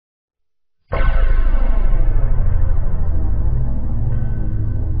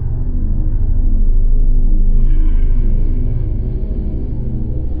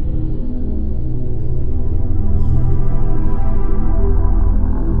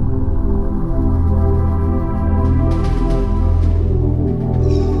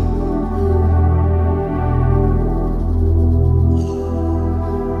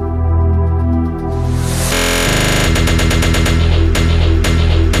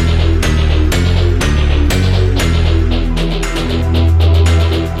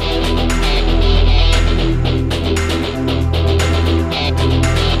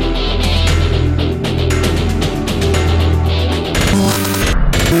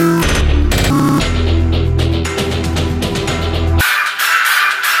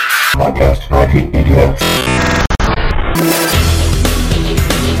Podcast 1988.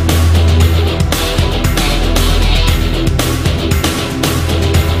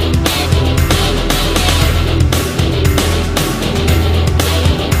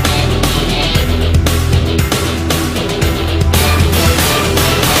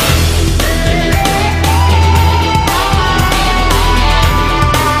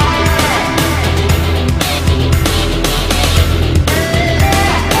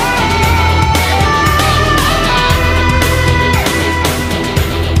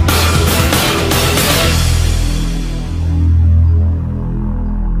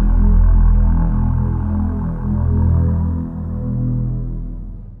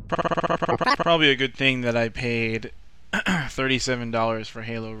 Probably a good thing that I paid $37 for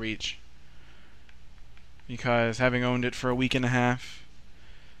Halo Reach, because having owned it for a week and a half,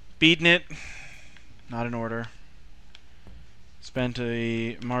 beaten it, not in order, spent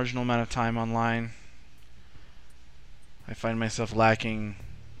a marginal amount of time online, I find myself lacking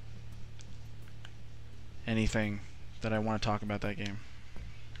anything that I want to talk about that game.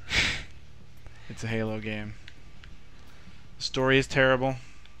 It's a Halo game. The story is terrible.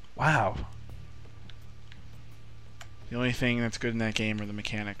 Wow. The only thing that's good in that game are the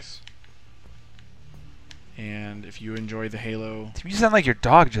mechanics. And if you enjoy the Halo, You sound like your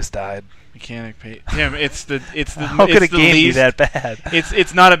dog just died. Tim, it's the How could a game be least, that bad?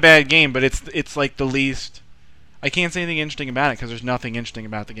 It's not a bad game, but it's like the least. I can't say anything interesting about it because there's nothing interesting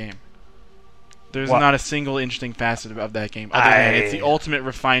about the game. There's not a single interesting facet of that game. Other than it's the ultimate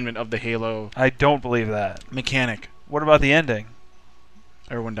refinement of the Halo. I don't believe that. Mechanic. What about the ending?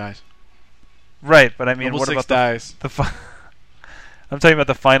 Everyone dies. Right, but I mean, Level what 6 about dies? I'm talking about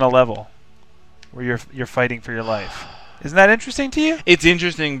the final level, where you're fighting for your life. Isn't that interesting to you? It's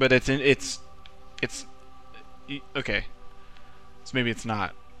interesting, but it's okay. So maybe it's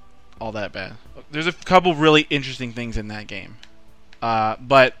not all that bad. There's a couple really interesting things in that game,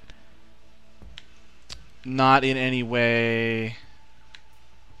 but not in any way.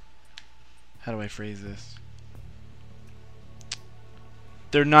 How do I phrase this?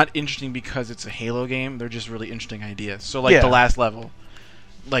 They're not interesting because it's a Halo game. They're just really interesting ideas. So, like the last level,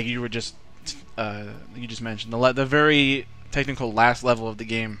 like you just mentioned, the very technical last level of the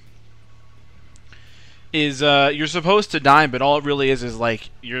game is you're supposed to die, but all it really is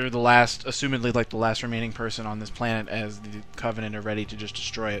like you're the last, assumedly like the last remaining person on this planet as the Covenant are ready to just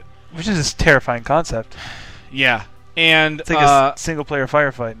destroy it. Which is a terrifying concept. Yeah, and it's like a single-player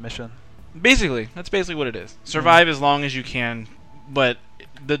firefight mission. Basically, that's basically what it is. Survive as long as you can, but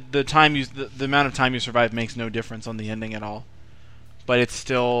the time the amount of time you survive makes no difference on the ending at all. But it's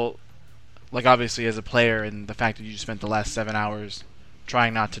still, like, obviously as a player, and the fact that you spent the last 7 hours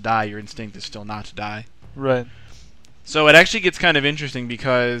trying not to die, your instinct is still not to die. Right. So it actually gets kind of interesting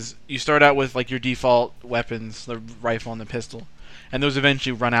because you start out with like your default weapons, the rifle and the pistol, and those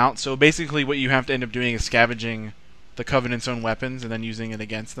eventually run out. So basically what you have to end up doing is scavenging the Covenant's own weapons and then using it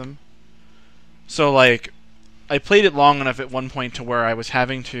against them. So like, I played it long enough at one point to where I was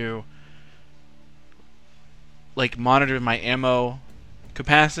having to like monitor my ammo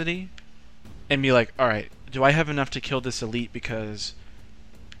capacity and be like, all right, do I have enough to kill this elite? Because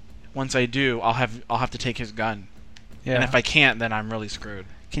once I do, I'll have to take his gun. Yeah. And if I can't, then I'm really screwed.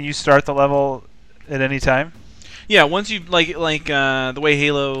 Can you start the level at any time? Yeah, once you like the way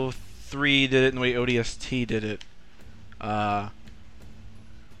Halo 3 did it and the way ODST did it. Did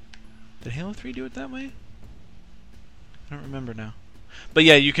Halo 3 do it that way? I don't remember now. But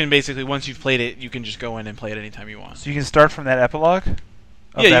yeah, you can basically, once you've played it, you can just go in and play it anytime you want. So you can start from that epilogue? Of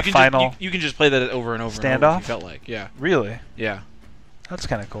yeah, that final you can just play that over and over standoff? And over if you felt like. Yeah. Really? Yeah. That's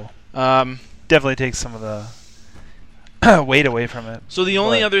kind of cool. Definitely takes some of the weight away from it. So the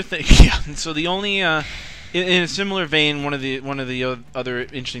only other thing, yeah. So the only, in a similar vein, one of the other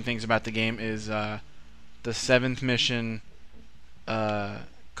interesting things about the game is the 7th mission,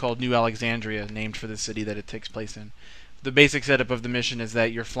 called New Alexandria, named for the city that it takes place in. The basic setup of the mission is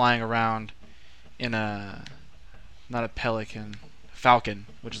that you're flying around in not a Falcon,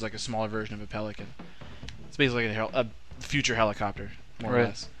 which is like a smaller version of a Pelican. It's basically a future helicopter, more or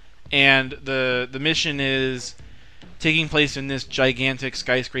less. And the mission is taking place in this gigantic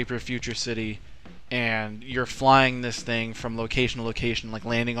skyscraper future city, and you're flying this thing from location to location, like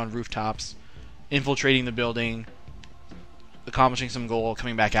landing on rooftops, infiltrating the building, accomplishing some goal,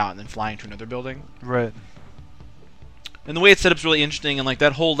 coming back out, and then flying to another building. Right. And the way it's set up is really interesting, and like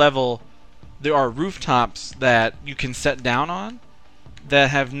that whole level, there are rooftops that you can set down on that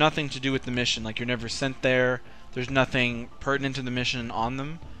have nothing to do with the mission. Like, you're never sent there. There's nothing pertinent to the mission on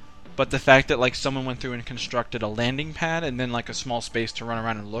them. But the fact that like someone went through and constructed a landing pad and then like a small space to run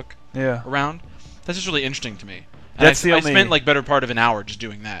around and look around, that's just really interesting to me. And I spent like better part of an hour just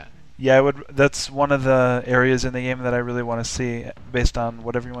doing that. Yeah, I would. That's one of the areas in the game that I really want to see, based on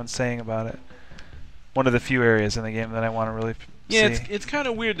what everyone's saying about it. One of the few areas in the game that I want to really see. Yeah, it's kind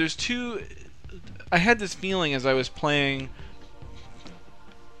of weird. There's two. I had this feeling as I was playing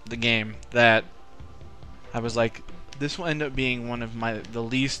the game that I was like, this will end up being one of the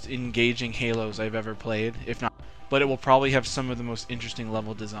least engaging Halos I've ever played, if not. But it will probably have some of the most interesting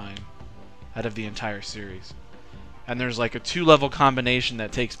level design out of the entire series. And there's like a 2-level combination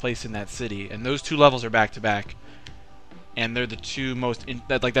that takes place in that city, and those 2 levels are back to back. And they're the two most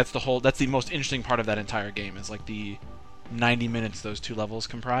that's the most interesting part of that entire game, is like the 90 minutes those 2 levels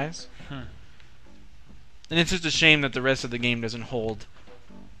comprise. And it's just a shame that the rest of the game doesn't hold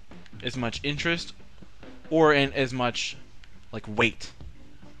as much interest or as much like weight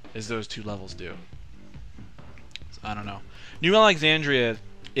as those 2 levels do. So, I don't know. New Alexandria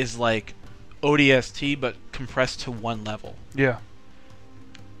is like ODST but compressed to 1 level. Yeah.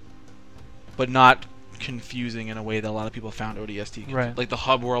 But not confusing in a way that a lot of people found ODST. Right. Like the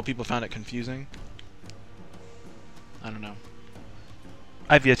hub world, people found it confusing. I don't know.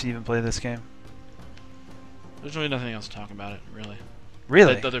 I've yet to even play this game. There's really nothing else to talk about it, really.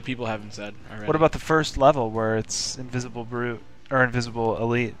 Really? That other people haven't said already. What about the first level where it's Invisible Brute or Invisible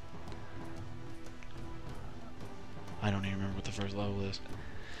Elite? I don't even remember what the first level is.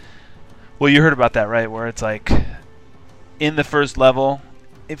 Well, you heard about that, right? Where it's like, in the first level,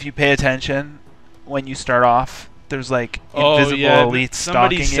 if you pay attention, when you start off, there's like Invisible Elite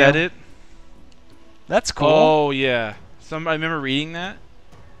stalking you. Somebody said it. That's cool. Oh, yeah. I remember reading that.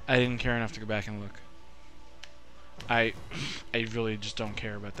 I didn't care enough to go back and look. I really just don't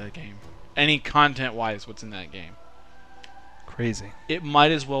care about that game. Any content-wise, what's in that game. Crazy. It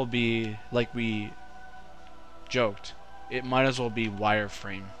might as well be, like we joked, it might as well be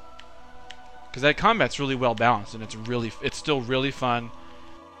Wireframe. Because that combat's really well balanced, and it's still really fun.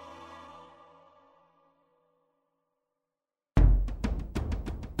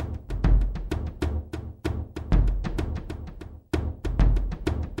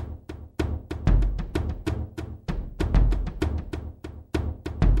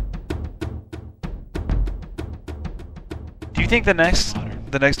 Do you think the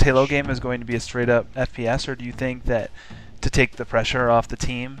next Halo game is going to be a straight up FPS, or do you think that to take the pressure off the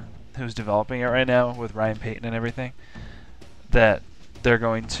team who's developing it right now with Ryan Payton and everything, that they're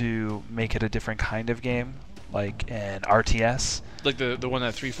going to make it a different kind of game, like an RTS? Like the one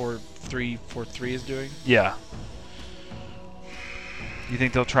that 343 is doing? Yeah. Do you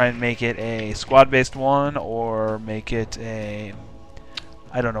think they'll try and make it a squad-based one, or make it a...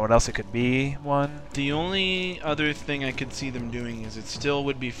 I don't know what else it could be, one? The only other thing I could see them doing is it still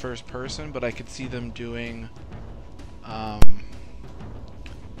would be first person, but I could see them doing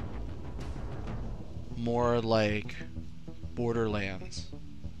more like Borderlands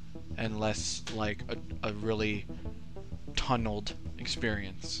and less like a really tunneled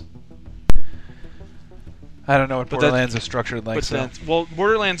experience. I don't know what Borderlands is structured like. Well,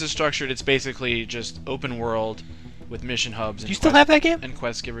 Borderlands is structured, it's basically just open world with mission hubs. Do you still have that game? And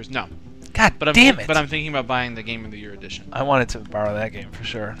quest givers. No. God damn it. But I'm thinking about buying the Game of the Year edition. I wanted to borrow that game for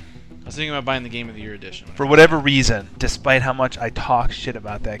sure. I was thinking about buying the Game of the Year edition. For whatever reason, despite how much I talk shit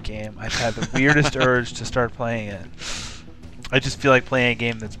about that game, I've had the weirdest urge to start playing it. I just feel like playing a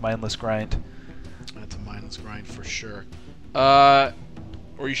game that's mindless grind. That's a mindless grind for sure. Or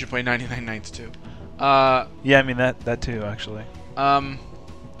you should play 99 Nights too. Yeah, I mean that too, actually.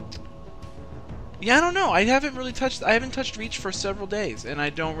 Yeah, I don't know. I haven't touched Reach for several days, and I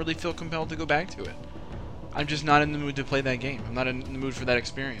don't really feel compelled to go back to it. I'm just not in the mood to play that game. I'm not in the mood for that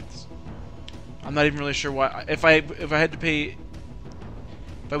experience. I'm not even really sure why. If I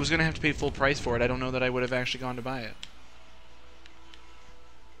was gonna have to pay full price for it, I don't know that I would have actually gone to buy it.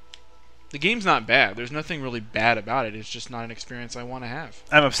 The game's not bad. There's nothing really bad about it. It's just not an experience I want to have.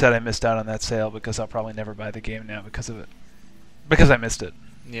 I'm upset I missed out on that sale, because I'll probably never buy the game now because of it. Because I missed it.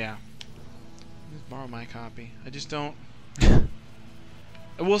 Yeah. Just borrow my copy. I just don't... I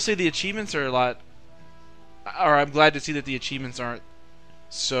will say the achievements are a lot... Or I'm glad to see that the achievements aren't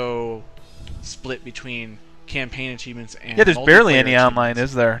so split between campaign achievements and yeah, there's barely any online,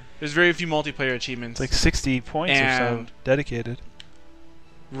 is there? There's very few multiplayer achievements. It's like 60 points or so dedicated.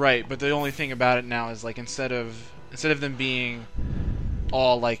 Right, but the only thing about it now is like instead of them being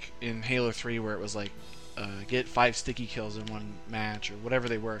all like in Halo 3 where it was like get 5 sticky kills in one match or whatever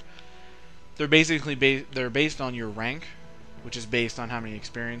they were, they're basically they're based on your rank, which is based on how many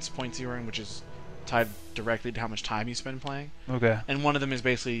experience points you earn, which is tied directly to how much time you spend playing. Okay. And one of them is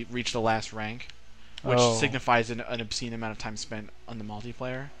basically reach the last rank, which signifies an obscene amount of time spent on the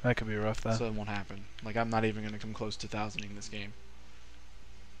multiplayer. That could be rough then. So it won't happen. Like, I'm not even going to come close to 1000ing this game.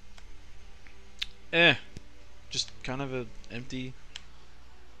 Just kind of an empty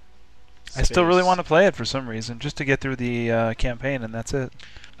I still really space. want to play it for some reason, just to get through the campaign, and that's it.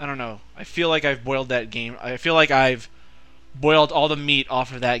 I don't know. I feel like I've boiled that game. I feel like I've boiled all the meat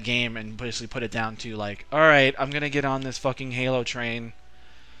off of that game and basically put it down to, like, alright, I'm going to get on this fucking Halo train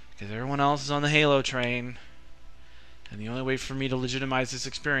because everyone else is on the Halo train. And the only way for me to legitimize this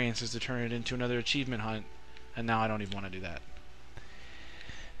experience is to turn it into another achievement hunt. And now I don't even want to do that.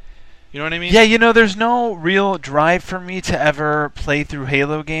 You know what I mean? Yeah, there's no real drive for me to ever play through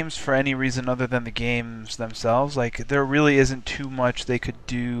Halo games for any reason other than the games themselves. Like, there really isn't too much they could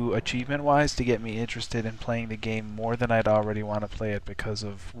do achievement-wise to get me interested in playing the game more than I'd already want to play it because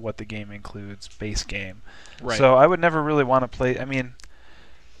of what the game includes, base game. Right. So I would never really want to play... I mean,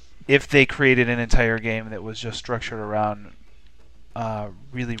 if they created an entire game that was just structured around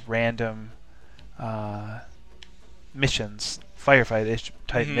really random missions, firefight-ish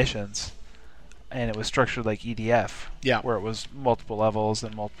type missions, and it was structured like EDF, where it was multiple levels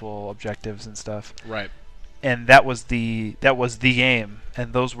and multiple objectives and stuff. Right. And that was the game,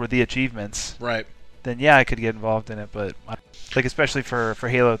 and those were the achievements. Right. Then yeah, I could get involved in it, but like especially for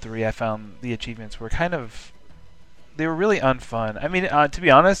Halo 3, I found the achievements were they were really unfun. I mean, to be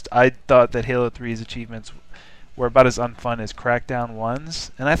honest, I thought that Halo 3's achievements were about as unfun as Crackdown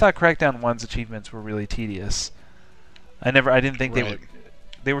 1's, and I thought Crackdown 1's achievements were really tedious. I didn't think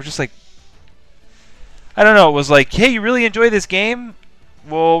they were just like, I don't know, it was like, hey, you really enjoy this game?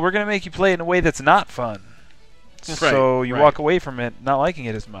 Well, we're going to make you play it in a way that's not fun. So you walk away from it not liking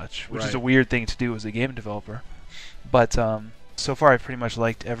it as much, which is a weird thing to do as a game developer. But so far I've pretty much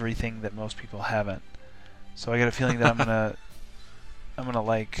liked everything that most people haven't. So I got a feeling that I'm gonna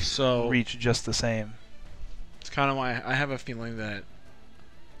like reach just the same. It's kind of why I have a feeling that's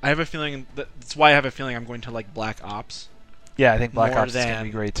why I have a feeling I'm going to like Black Ops. Yeah, I think Black Ops is gonna be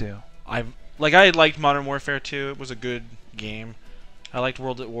great too. I liked Modern Warfare 2. It was a good game. I liked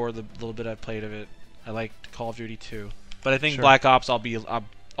World at War, the little bit I played of it. I liked Call of Duty 2. But I think Black Ops I'll be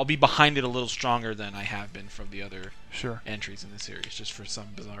behind it a little stronger than I have been from the other entries in the series, just for some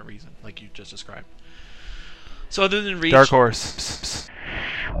bizarre reason, like you just described. So other than Reach, Dark Horse.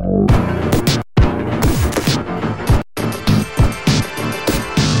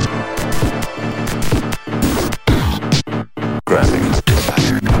 Graphics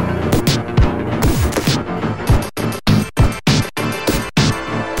designer.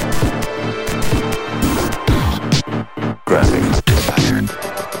 Graphics designer.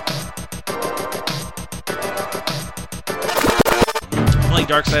 I'm playing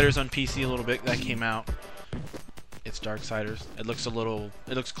Darksiders on PC a little bit. That came out. It's Darksiders. It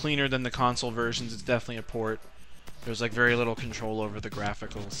looks cleaner than the console versions. It's definitely a port. There's like very little control over the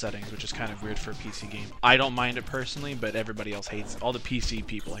graphical settings, which is kind of weird for a PC game. I don't mind it personally, but everybody else hates it. All the PC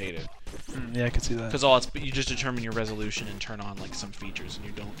people hate it. Yeah, I can see that. Because you just determine your resolution and turn on like some features, and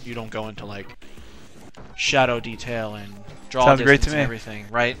you don't go into like shadow detail and draw distance and everything,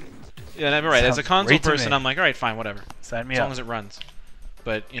 right? Yeah, right. As a console person, I'm like, all right, fine, whatever. Sign me as up. long as it runs.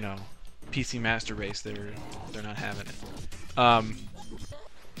 But PC Master Race, they're not having it.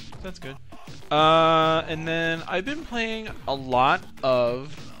 That's good. And then I've been playing a lot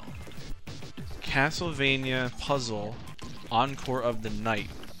of Castlevania Puzzle Encore of the Night,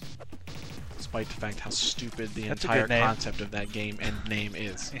 despite the fact how stupid the entire concept of that game and name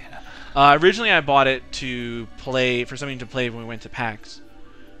is. Yeah. Originally, I bought it for something to play when we went to PAX,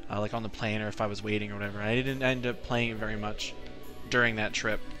 like on the plane or if I was waiting or whatever. I didn't end up playing it very much during that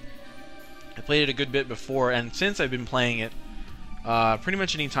trip. I played it a good bit before, and since I've been playing it, pretty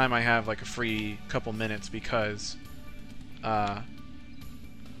much any time I have like a free couple minutes, because the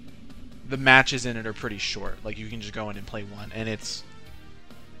matches in it are pretty short. Like you can just go in and play one, and it's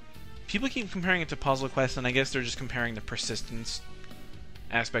people keep comparing it to Puzzle Quest, and I guess they're just comparing the persistence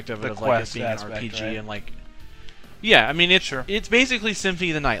aspect of it, of like it being an RPG, right? And like, yeah, I mean it's basically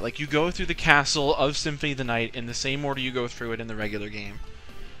Symphony of the Night. Like you go through the castle of Symphony of the Night in the same order you go through it in the regular game.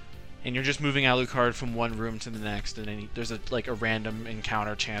 And you're just moving Alucard from one room to the next, and then there's a random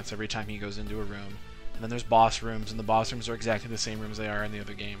encounter chance every time he goes into a room. And then there's boss rooms, and the boss rooms are exactly the same rooms they are in the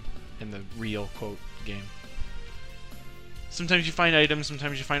other game, in the real, quote, game. Sometimes you find items,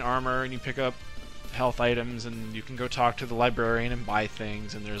 sometimes you find armor, and you pick up health items, and you can go talk to the librarian and buy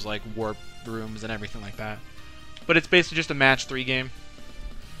things, and there's like warp rooms and everything like that. But it's basically just a match 3 game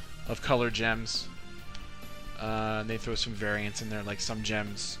of colored gems. And they throw some variants in there, like some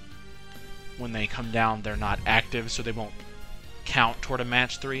gems when they come down, they're not active, so they won't count toward a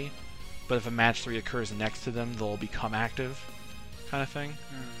match 3. But if a match 3 occurs next to them, they'll become active, kind of thing.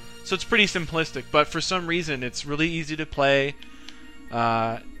 So it's pretty simplistic, but for some reason, it's really easy to play.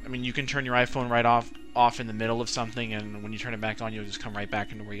 I mean, you can turn your iPhone right off in the middle of something, and when you turn it back on, you'll just come right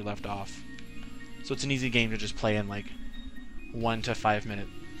back into where you left off. So it's an easy game to just play in like 1 to 5 minute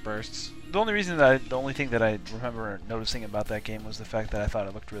bursts. The only thing that I remember noticing about that game was the fact that I thought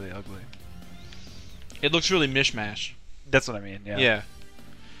it looked really ugly. It looks really mishmash. That's what I mean. Yeah. Yeah.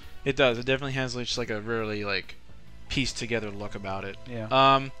 It does. It definitely has just like a really like pieced together look about it.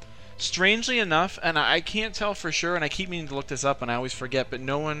 Yeah. Strangely enough, and I can't tell for sure, and I keep meaning to look this up, and I always forget, but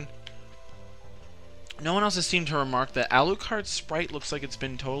no one else has seemed to remark that Alucard's sprite looks like it's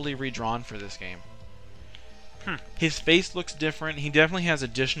been totally redrawn for this game. His face looks different. He definitely has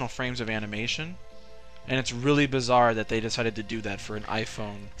additional frames of animation, and it's really bizarre that they decided to do that for an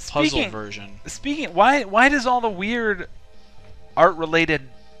iPhone puzzle version. Why does all the weird art-related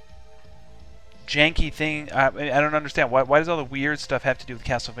janky thing? I don't understand. Why does all the weird stuff have to do with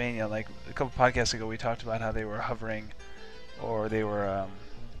Castlevania? Like a couple podcasts ago, we talked about how they were hovering, or they were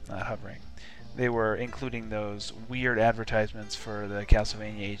not hovering. They were including those weird advertisements for the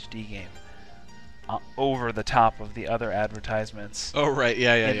Castlevania HD game over the top of the other advertisements. Oh right,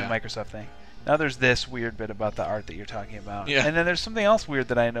 yeah. The Microsoft thing. Now there's this weird bit about the art that you're talking about. Yeah. And then there's something else weird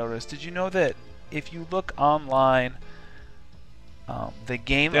that I noticed. Did you know that if you look online, the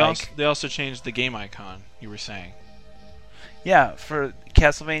game... They also changed the game icon, you were saying. Yeah, for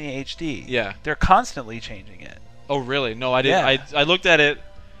Castlevania HD. Yeah. They're constantly changing it. Oh, really? No, I didn't. Yeah. I looked at it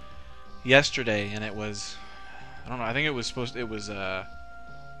yesterday, and it was... I don't know. I think it was supposed... It was, the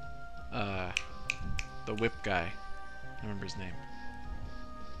whip guy. I don't remember his name.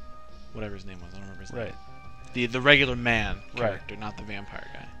 Whatever his name was, I don't remember his name. Right. The regular man character, Right. not the vampire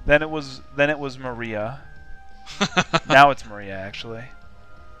guy. Then it was Maria. Now it's Maria, actually.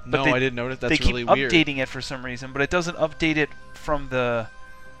 No, I didn't notice. That's they keep really weird. updating it for some reason, but it doesn't update it from the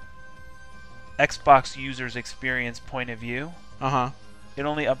Xbox user's experience point of view. Uh-huh. It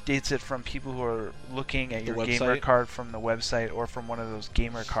only updates it from people who are looking at The your gamer website? card from the website or from one of those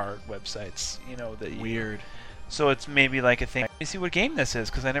gamer card websites. You know that. Weird. So it's maybe like a thing. Let me see what game this is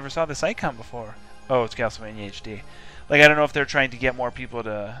because I never saw this icon before. Oh, it's Castlevania HD. Like I don't know if they're trying to get more people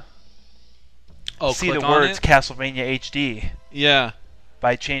to see the click on words it? Castlevania HD Yeah.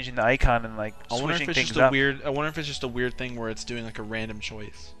 by changing the icon and like I wonder if switching it's things just a up. weird. I wonder if it's just a weird thing where it's doing like a random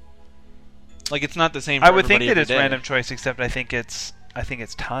choice. Like it's not the same. For I would think everybody that every it's day. random choice, except I think it's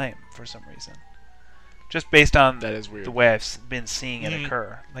time for some reason. Just based on That is weird. the way I've been seeing it Mhm.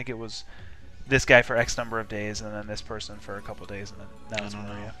 occur. Like it was this guy for X number of days, and then this person for a couple days, and then now I it's don't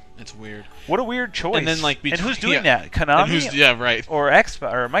know. Maria. It's weird. What a weird choice. And then, like, and who's between- doing yeah. that? Konami And who's, yeah, right. or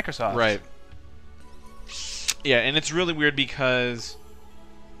Xbox or Microsoft? Right. Yeah, and it's really weird because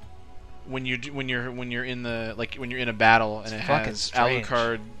when you're in a battle and It's it fucking has strange.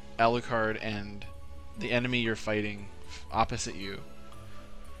 Alucard and the enemy you're fighting opposite you,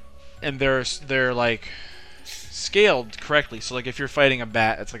 and they're like scaled correctly. So like if you're fighting a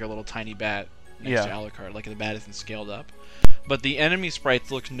bat, it's like a little tiny bat next to Yeah. Alucard. Like the bat isn't scaled up, but the enemy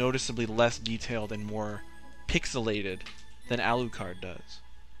sprites look noticeably less detailed and more pixelated than Alucard does.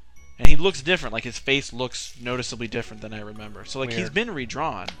 And he looks different. Like his face looks noticeably different than I remember. So like he's Weird. been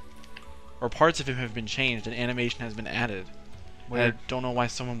redrawn, or parts of him have been changed, and animation has been added. And Weird. I don't know why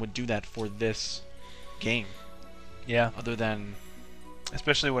someone would do that for this game, Yeah. other than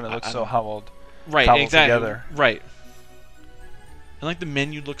Especially when it looks I so don't- hobbled. right, cobbled exactly, together. right. And like the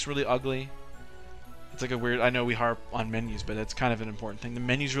menu looks really ugly. It's like a weird. I know we harp on menus, but it's kind of an important thing. The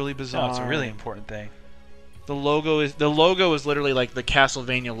menu's really bizarre. No, it's a really important thing. The logo is literally like the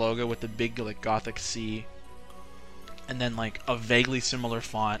Castlevania logo with the big like Gothic C, and then like a vaguely similar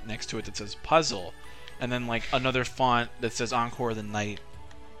font next to it that says Puzzle, and then like another font that says Encore of the Night,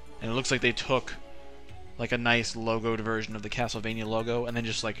 and it looks like they took like a nice logoed version of the Castlevania logo and then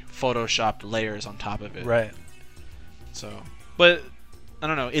just like photoshopped layers on top of it. Right. So, but I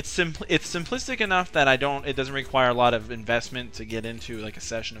don't know. It's simplistic enough that it doesn't require a lot of investment to get into like a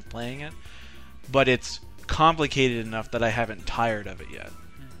session of playing it, but it's complicated enough that I haven't tired of it yet.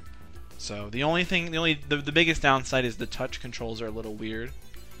 So the biggest downside is the touch controls are a little weird,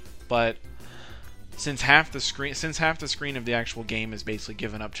 but since half the screen of the actual game is basically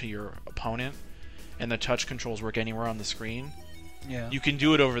given up to your opponent, and the touch controls work anywhere on the screen, Yeah. you can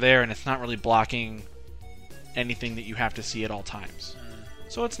do it over there, and it's not really blocking anything that you have to see at all times.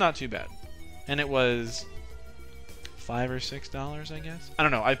 So it's not too bad. And it was $5 or $6, I guess. I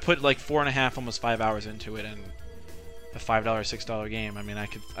don't know. I put like 4.5, almost 5 hours into it, and a $5, $6 game. I mean,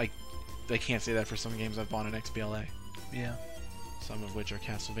 I can't say that for some games I've bought in XBLA. Yeah. Some of which are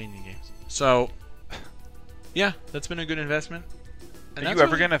Castlevania games. So, yeah, that's been a good investment. And Are that's you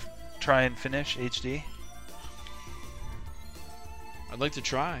ever really- gonna try and finish HD? I'd like to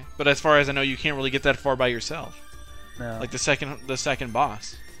try, but as far as I know, you can't really get that far by yourself. No. Like the second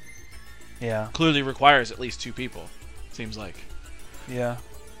boss Yeah. clearly requires at least 2 people. Seems like. Yeah.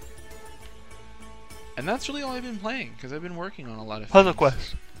 And that's really all I've been playing because I've been working on a lot of Puzzle things.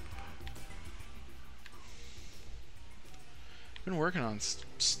 Quest. I've been working on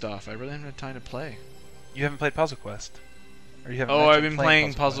stuff. I really haven't had time to play. You haven't played Puzzle Quest. Or you haven't Oh, I've mentioned been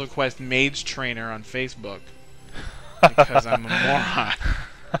playing Puzzle Quest Mage Trainer on Facebook because I'm a moron.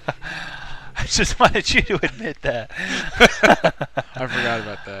 I just wanted you to admit that. I forgot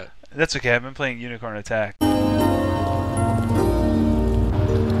about that. That's okay. I've been playing Unicorn Attack.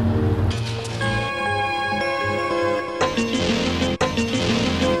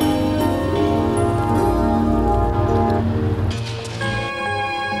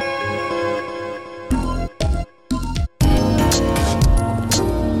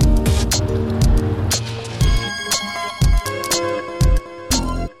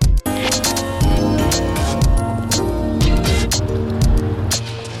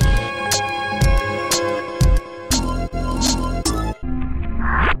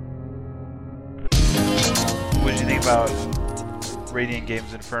 What did you think about Radiant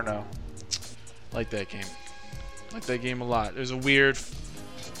Games Inferno? Like that game. Like that game a lot. There's a weird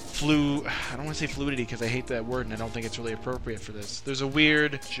I don't want to say fluidity because I hate that word and I don't think it's really appropriate for this. There's a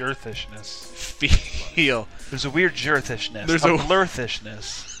weird Jerthishness. feel. There's a weird jerthishness. There's a a-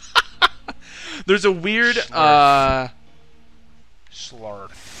 blurthishness. There's a weird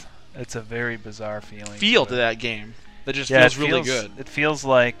Slurth. It's a very bizarre feeling. feel to it. that game that just Yeah, feels it really feels good. It feels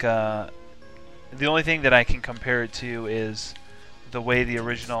like the only thing that I can compare it to is the way the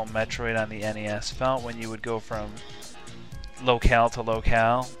original Metroid on the NES felt when you would go from locale to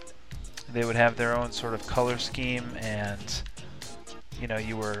locale. They would have their own sort of color scheme, and you know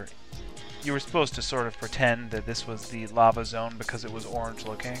you were supposed to sort of pretend that this was the lava zone because it was orange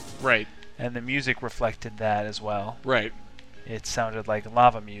looking, Right. and the music reflected that as well. Right. It sounded like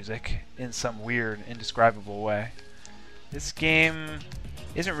lava music in some weird, indescribable way. This game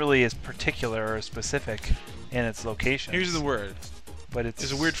isn't really as particular or specific in its locations. Here's the word. But it's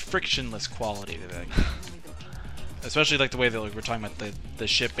There's a weird frictionless quality to that game. Especially like the way that like, we're talking about the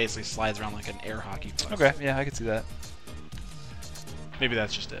ship basically slides around like an air hockey puck. Okay, yeah, I can see that. Maybe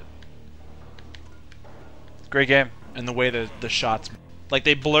that's just it. Great game. And the way the shots, like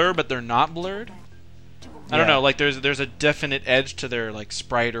they blur but they're not blurred. I don't Yeah. know. Like there's a definite edge to their like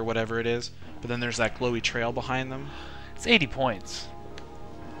sprite or whatever it is, but then there's that glowy trail behind them. It's 80 points.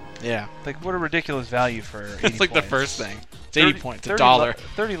 Yeah. Like, what a ridiculous value for 80 It's like the points. first thing. It's 80 points. 30 $1.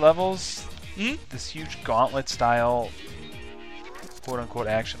 30 levels. Hmm? This huge gauntlet-style, quote-unquote,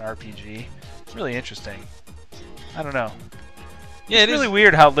 action RPG. Really interesting. I don't know. Yeah, It's really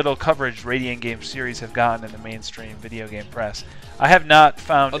weird how little coverage Radiant Games series have gotten in the mainstream video game press. I have not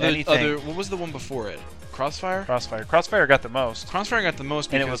found anything. What was the one before it? Crossfire? Crossfire. Crossfire got the most. Crossfire got the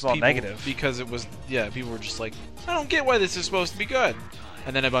most And because it was all people, negative. Because it was, yeah, people were just like, I don't get why this is supposed to be good.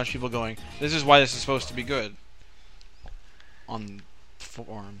 And then a bunch of people going, this is why this is supposed to be good. On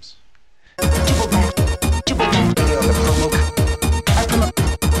forums.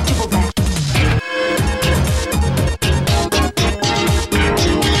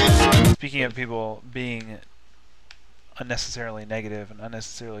 Speaking of people being unnecessarily negative and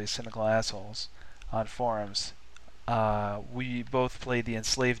unnecessarily cynical assholes on forums, we both played the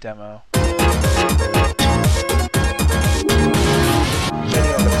Enslaved demo. Got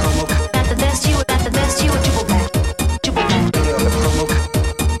the best you, got the best you, triple back, triple back.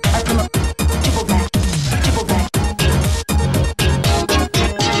 I promote, triple back, triple back.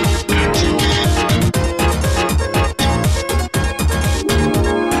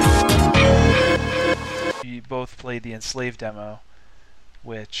 We both played the Enslaved demo,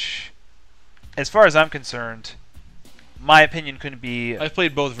 which, as far as I'm concerned, my opinion couldn't be I've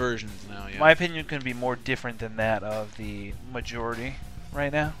played both versions now, yeah. my opinion couldn't be more different than that of the majority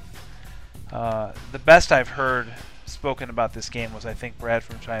right now. The best I've heard spoken about this game was, I think, Brad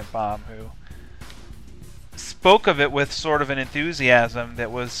from Giant Bomb, who spoke of it with sort of an enthusiasm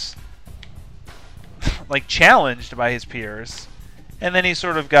that was like challenged by his peers, and then he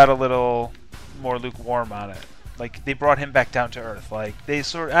sort of got a little more lukewarm on it. Like, they brought him back down to earth. Like, they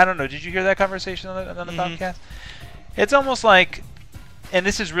I don't know, did you hear that conversation on the Mhm. podcast? It's almost like, and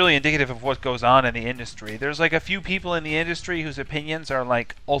this is really indicative of what goes on in the industry, there's like a few people in the industry whose opinions are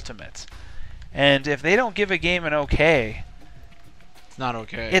like ultimate. And if they don't give a game an okay, not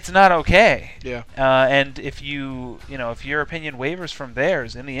okay. It's not okay. Yeah. And if if your opinion wavers from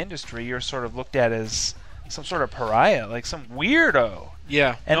theirs in the industry, you're sort of looked at as some sort of pariah, like some weirdo.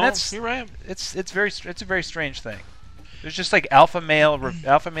 Yeah. And no, that's you're right. it's a very strange thing. There's just like alpha male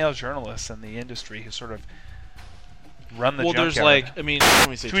journalists in the industry who sort of run the junkyard. There's like, I mean, let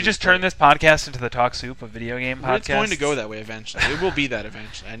me say Should we just turn this podcast into the Talk Soup, a video game podcast? It's going to go that way eventually. It will be that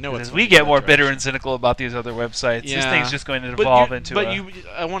eventually. I know it's As going we to go get that more bitter direction. and cynical about these other websites, this Yeah. thing's just going to evolve into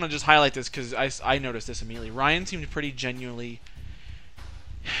I want to just highlight this because I noticed this immediately. Ryan seemed pretty genuinely,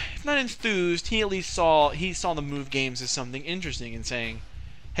 if not enthused, he at least saw the move games as something interesting and saying,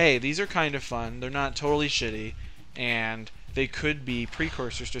 hey, these are kind of fun. They're not totally shitty, and they could be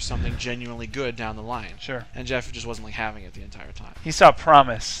precursors to something genuinely good down the line. Sure. And Jeff just wasn't like having it the entire time. He saw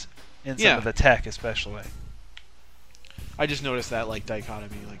promise in some Yeah. of the tech, especially. I just noticed that like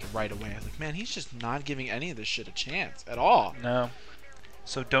dichotomy like right away. I was like, man, he's just not giving any of this shit a chance at all. No.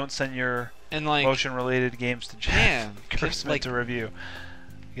 So don't send your And like, motion-related games to Jeff. man, Cursement like, to review.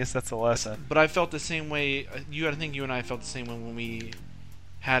 I guess that's a lesson. but I felt the same way. I think you and I felt the same way when we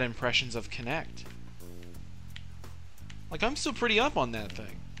had impressions of Kinect. Like, I'm still pretty up on that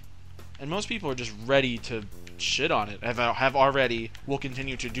thing, and most people are just ready to shit on it. Have already. Will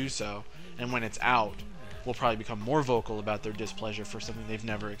continue to do so, and when it's out, will probably become more vocal about their displeasure for something they've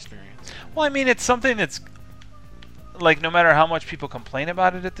never experienced. Well, I mean, it's something that's like no matter how much people complain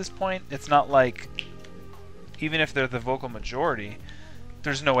about it at this point, it's not like even if they're the vocal majority,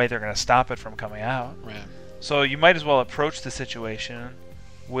 there's no way they're going to stop it from coming out. Right. So you might as well approach the situation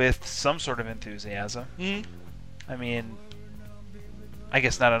with some sort of enthusiasm. Mm-hmm. I mean, I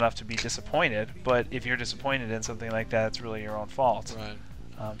guess not enough to be disappointed, but if you're disappointed in something like that, it's really your own fault. Right.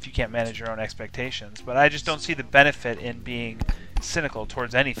 If you can't manage your own expectations. But I just don't see the benefit in being cynical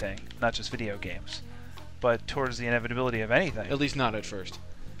towards anything, not just video games, but towards the inevitability of anything. At least not at first.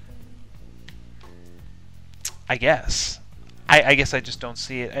 I guess. I guess I just don't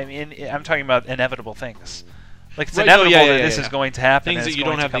see it. I mean, I'm talking about inevitable things. Like, it's Right, inevitable yeah, that this is going to happen. Things and that it's you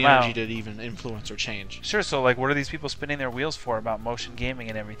going don't have to the come energy out. to even influence or change. Sure, so, like, what are these people spinning their wheels for about motion gaming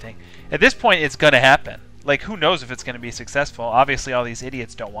and everything? At this point, it's going to happen. Like, who knows if it's going to be successful? Obviously, all these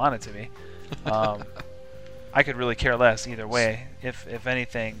idiots don't want it to be. I could really care less either way. If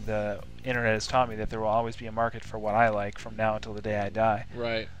anything, the internet has taught me that there will always be a market for what I like from now until the day I die.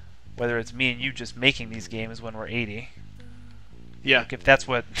 Right. Whether it's me and you just making these games when we're 80. Yeah. Like, if that's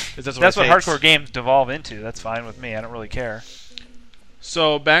what If that's it what takes. hardcore games devolve into, that's fine with me. I don't really care.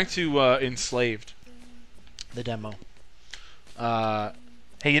 So back to Enslaved, the demo.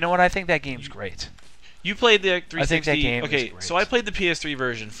 Hey, you know what? I think that game's great. You played the 360. I think that game is okay, great. so I played the PS3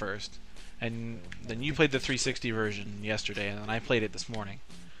 version first, and then you played the 360 version yesterday, and then I played it this morning.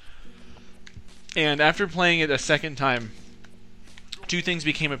 And after playing it a second time, two things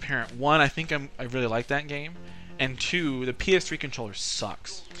became apparent. One, I think I really like that game, and two, the PS3 controller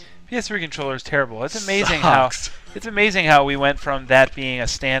sucks. PS3 controller is terrible. It's amazing Sucks. how we went from that being a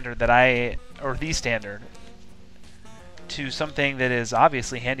standard or the standard to something that is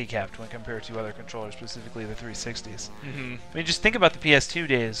obviously handicapped when compared to other controllers, specifically the 360s. Mm-hmm. I mean, just think about the PS2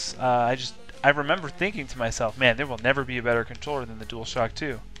 days. I remember thinking to myself, man, there will never be a better controller than the DualShock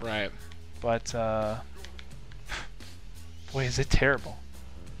 2. Right. But boy, is it terrible.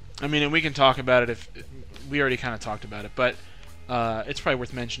 I mean, and we can talk about it if we already kind of talked about it, but it's probably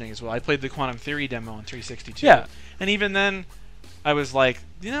worth mentioning as well. I played the Quantum Theory demo on 360 too. Yeah. And even then, I was like,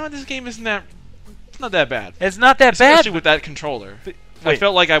 you know, this game isn't that. It's not that bad. It's not that Especially bad with that controller. I wait.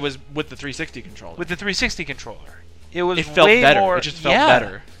 felt like I was with the 360 controller. with the 360 controller. It was It felt way better. more. It just felt yeah,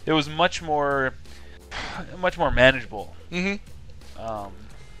 better. It was much more manageable. Mm-hmm.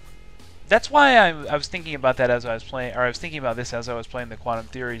 That's why I was thinking about that as I was playing, or I was thinking about this as I was playing the Quantum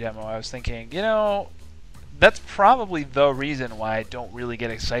Theory demo. I was thinking, you know, that's probably the reason why I don't really get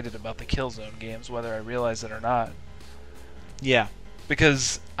excited about the Killzone games, whether I realize it or not. Yeah.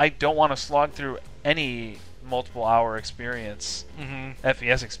 Because I don't want to slog through any multiple-hour experience, Mm-hmm.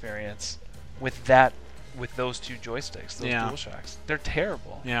 FPS experience, with those two joysticks, those Yeah. DualShocks. They're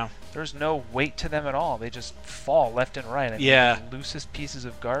terrible. Yeah. There's no weight to them at all. They just fall left and right. I mean, Yeah. the loosest pieces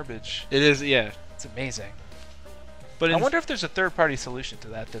of garbage. It is. Yeah. It's amazing. But I wonder if there's a third-party solution to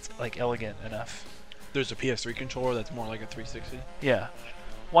that that's like elegant enough. there's a PS3 controller that's more like a 360. Yeah.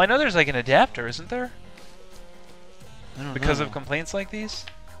 Well, I know there's like an adapter, isn't there? I don't Because know. of complaints like these?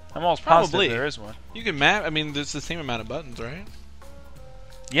 I'm almost Probably. positive there is one. You can map. I mean, there's the same amount of buttons, right?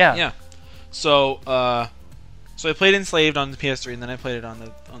 Yeah. Yeah. So, so I played Enslaved on the PS3, and then I played it on the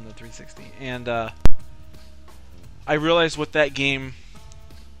 360, and I realized with that game,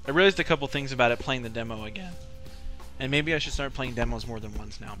 I realized a couple things about it playing the demo again, And maybe I should start playing demos more than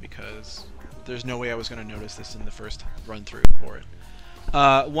once now, because there's no way I was going to notice this in the first run through for it.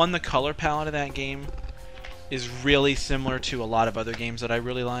 The color palette of that game is really similar to a lot of other games that I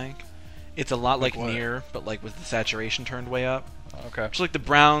really like. It's a lot like what? Nier, but like with the saturation turned way up. Okay. Just like the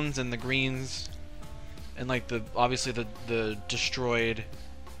browns and the greens, and like obviously the destroyed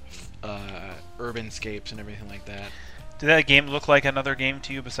urbanscapes and everything like that. Did that game look like another game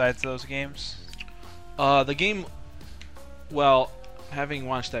to you besides those games? The game, well, having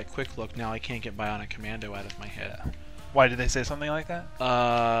watched that quick look, now I can't get Bionic Commando out of my head. Why did they say something like that?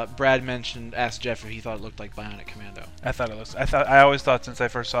 Brad asked Jeff if he thought it looked like Bionic Commando. I always thought since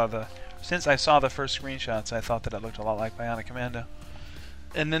I saw the first screenshots, I thought that it looked a lot like Bionic Commando.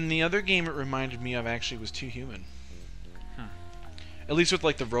 And then the other game it reminded me of actually was Too Human. At least with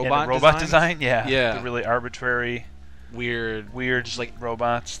like the robot design, yeah. Yeah. The really arbitrary, weird, just like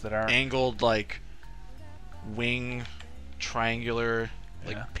robots that aren't angled like wing triangular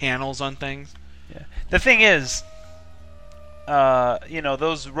panels on things. Yeah. The thing is,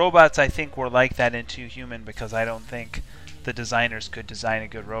 those robots I think were like that in Too Human because I don't think the designers could design a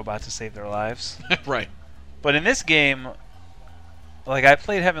good robot to save their lives. Right. But in this game, like I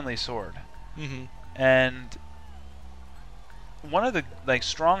played Heavenly Sword, and one of the like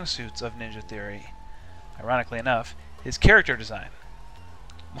strong suits of Ninja Theory, ironically enough, is character design.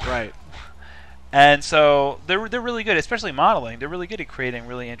 Right. And so they're really good, especially modeling. They're really good at creating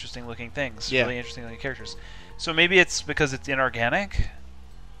really interesting looking things, really interesting looking characters. So maybe it's because it's inorganic,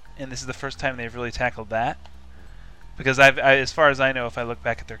 and this is the first time they've really tackled that. Because as far as I know, if I look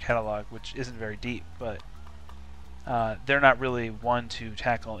back at their catalog, which isn't very deep, but they're not really one to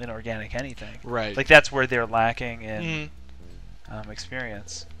tackle inorganic anything. Right. Like that's where they're lacking in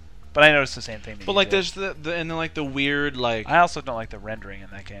experience. But I noticed the same thing. But like there's the and then like the weird like. I also don't like the rendering in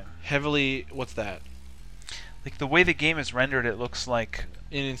that game. Heavily, what's that? Like the way the game is rendered, it looks like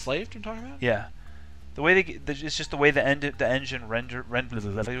in Enslaved. You're talking about? Yeah. The way it's just the way the engine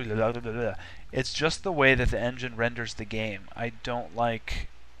it's just the way that the engine renders the game. I don't like.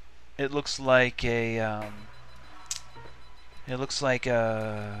 It looks like an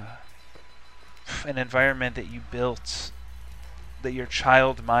environment that you built, that your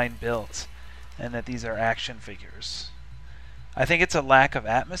child mind built, and that these are action figures. I think it's a lack of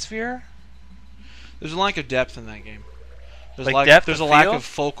atmosphere. There's a lack of depth in that game. There's There's a lack of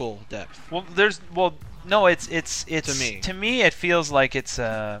focal depth. No, it's to me it feels like it's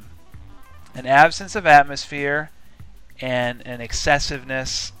an absence of atmosphere and an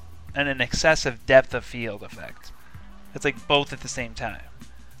excessiveness and an excessive depth of field effect. It's like both at the same time.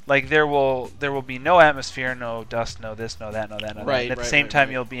 Like there will be no atmosphere, no dust, no this, no that, no that, no that. And at the same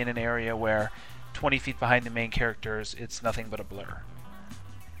time, you'll be in an area where 20 feet behind the main characters, it's nothing but a blur.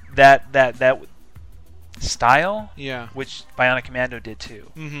 That style, which Bionic Commando did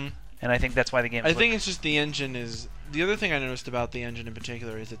too. Mm-hmm. And I think that's why the game. I think it's just the engine is. The other thing I noticed about the engine in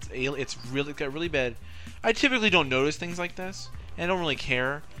particular is it's got really bad. I typically don't notice things like this, and I don't really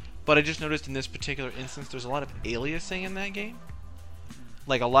care. But I just noticed in this particular instance, there's a lot of aliasing in that game.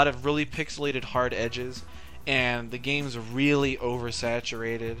 Like a lot of really pixelated hard edges, and the game's really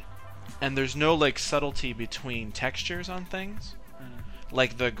oversaturated, and there's no like subtlety between textures on things.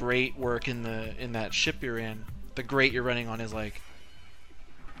 Like the grate work in that ship you're in, the grate you're running on is like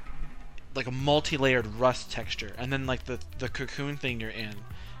a multi-layered rust texture, and then like the cocoon thing you're in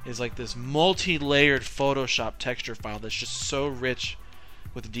is like this multi-layered Photoshop texture file that's just so rich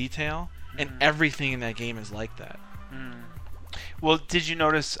with detail, and everything in that game is like that. Well, did you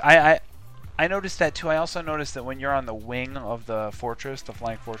notice? I noticed that too. I also noticed that when you're on the wing of the fortress, the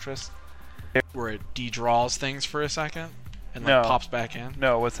flying fortress, where it de-draws things for a second and pops back in.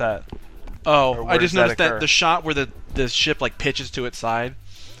 No, what's that? Oh, I just noticed that the shot where the ship like pitches to its side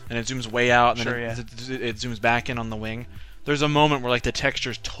and it zooms way out and then it zooms back in on the wing. There's a moment where like the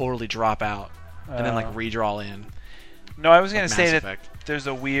textures totally drop out and then like redraw in. No, I was gonna say Mass that Effect. there's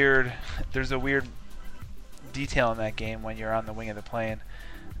a weird detail in that game when you're on the wing of the plane.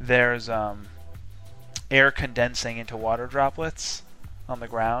 There's air condensing into water droplets on the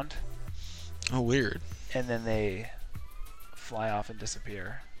ground. Oh, weird. And then they fly off and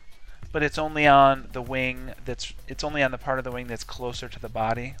disappear. But it's only on the wing it's only on the part of the wing that's closer to the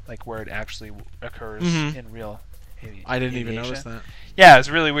body, like where it actually occurs in real aviation. I didn't even notice that. Yeah, it's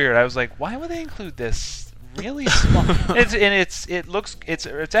really weird. I was like, why would they include this really small?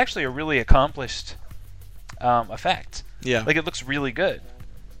 It's actually a really accomplished effect. Yeah. Like it looks really good.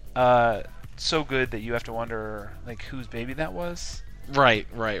 So good that you have to wonder like whose baby that was. Right.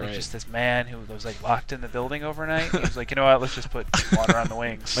 Just this man who was like locked in the building overnight. He was like, you know what? Let's just put water on the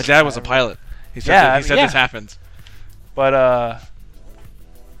wings. My dad was a pilot. He said this happens. But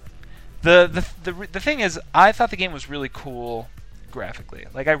the thing is, I thought the game was really cool graphically.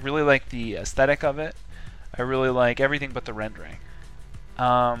 Like, I really like the aesthetic of it. I really like everything but the rendering.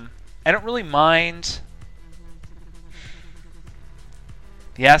 I don't really mind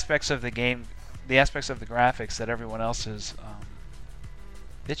the aspects of the game, the aspects of the graphics that everyone else is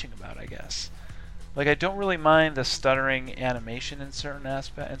bitching about, I guess. Like, I don't really mind the stuttering animation in certain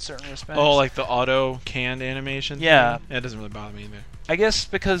respects. Oh, like the auto canned animation? Yeah. Thing? It doesn't really bother me either. I guess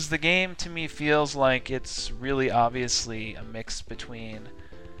because the game to me feels like it's really obviously a mix between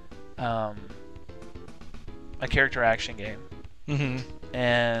a character action game Mm-hmm.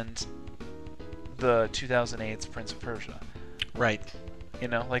 and the 2008's Prince of Persia. Right. You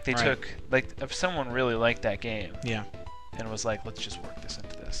know, like they Right. took, like, if someone really liked that game Yeah. and was like, let's just work this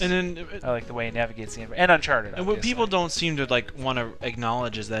into this. And then I like the way it navigates the and Uncharted. and what obviously. people don't seem to like want to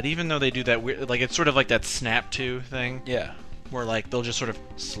acknowledge is that even though they do that weird, like it's sort of like that snap to thing Yeah. where like they'll just sort of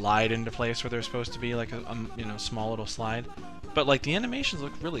slide into place where they're supposed to be, like a small little slide. But like the animations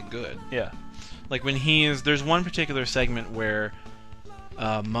look really good. Yeah. Like when there's one particular segment where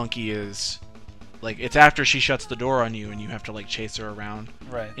Monkey is like, it's after she shuts the door on you and you have to like chase her around,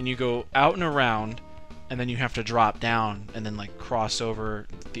 Right. and you go out and around, and then you have to drop down and then like cross over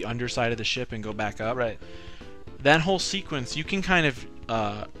the underside of the ship and go back up. Right. That whole sequence, you can kind of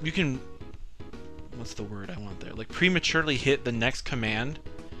you can, what's the word I want there? Like prematurely hit the next command,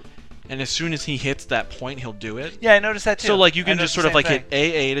 and as soon as he hits that point, he'll do it. Yeah, I noticed that too. So like you I can noticed just the sort of same like thing.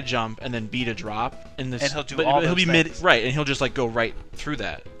 hit A to jump and then B to drop, and he'll do but all he'll those be things. right, and he'll just like go right through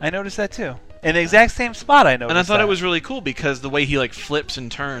that. I noticed that too. In the exact same spot, I noticed. And I thought that. it was really cool because the way he like flips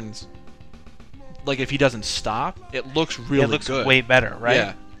and turns, like if he doesn't stop, it looks really it looks good. way better, right?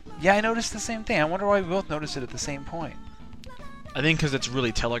 Yeah. Yeah, I noticed the same thing. I wonder why we both noticed it at the same point. I think because it's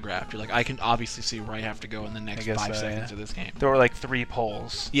really telegraphed. You're like, I can obviously see where I have to go in the next guess 5 so, seconds yeah. of this game. There were like 3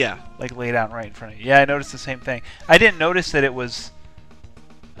 poles, Yeah. like laid out right in front of you. Yeah, I noticed the same thing. I didn't notice that it was.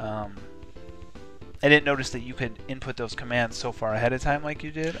 I didn't notice that you could input those commands so far ahead of time like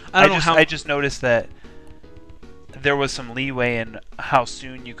you did. I don't know how- I just noticed that there was some leeway in how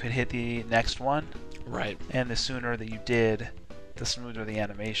soon you could hit the next one, Right. and the sooner that you did, the smoother the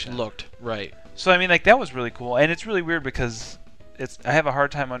animation Looked. Right. So I mean, like, that was really cool, and it's really weird because I have a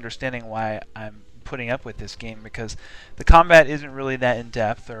hard time understanding why I'm putting up with this game, because the combat isn't really that in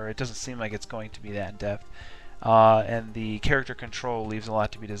depth, or it doesn't seem like it's going to be that in depth, and the character control leaves a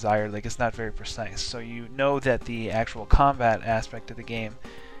lot to be desired. Like, it's not very precise. So you know that the actual combat aspect of the game,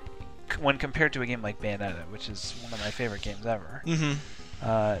 when compared to a game like Bayonetta, which is one of my favorite games ever,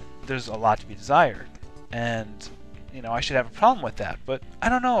 Mm-hmm. there's a lot to be desired, and you know, I should have a problem with that, but I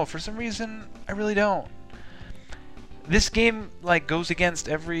don't know, for some reason I really don't. This game like goes against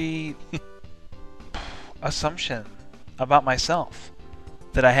every assumption about myself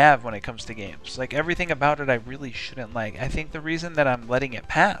that I have when it comes to games. Like, everything about it I really shouldn't like. I think the reason that I'm letting it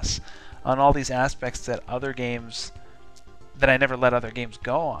pass on all these aspects that I never let other games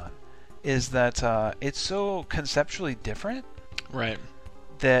go on is that it's so conceptually different Right.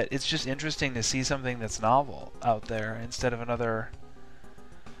 that it's just interesting to see something that's novel out there instead of another,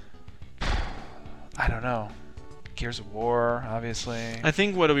 I don't know, Gears of War, obviously. I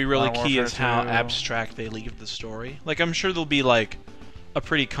think what'll be really Modern key Warfare is how 2. abstract they leave the story. Like, I'm sure there'll be like a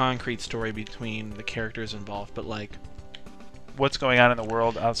pretty concrete story between the characters involved, but like, What's going on in the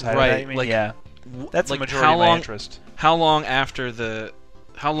world outside Right, of that? I mean, like, yeah, that's like the majority how of my long- interest. how long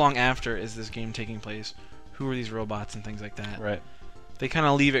after is this game taking place? Who are these robots and things like that? Right. They kind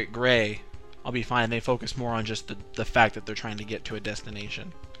of leave it gray. I'll be fine. They focus more on just the fact that they're trying to get to a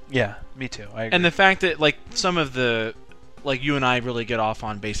destination. Yeah, me too. I agree. And the fact that like some of the, like, you and I really get off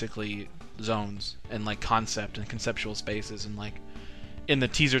on basically zones and like concept and conceptual spaces, and like in the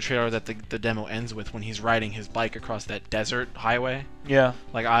teaser trailer that the demo ends with when he's riding his bike across that desert highway. yeah,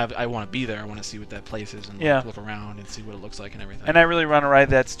 Like I want to be there. I want to see what that place is and like, Yeah. look around and see what it looks like and everything. and I really want to ride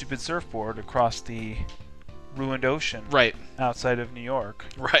that stupid surfboard across the ruined ocean right, outside of New York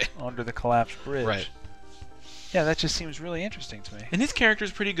right, under the collapsed bridge. right. Yeah, that just seems really interesting to me. And his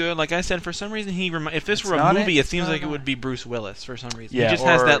character's pretty good. Like I said, for some reason if this It's were a not movie, it. it seems No, like it no. would be Bruce Willis for some reason. Yeah, he just or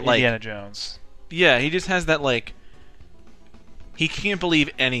has that like Indiana Jones. yeah, he just has that like he can't believe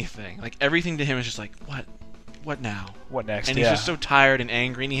anything. Like everything to him is just like what now? What next? And he's yeah. just so tired and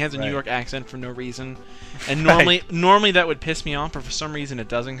angry, and he has a Right. New York accent for no reason. And Right. normally that would piss me off, but for some reason it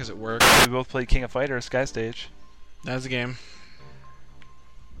doesn't because it works. We both played King of Fighters, Sky Stage. That's a game.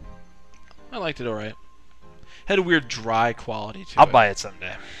 I liked it alright. Had a weird dry quality to it. I'll buy it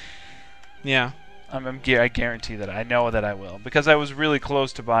someday. Yeah. I guarantee that I know that I will, because I was really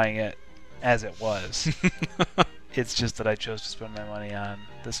close to buying it as it was. It's just that I chose to spend my money on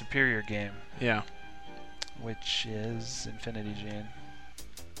the superior game, Yeah. which is Infinity Gene.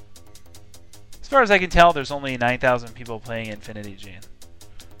 As far as I can tell, there's only 9,000 people playing Infinity Gene.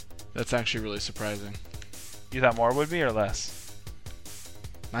 That's actually really surprising. You thought more would be or less?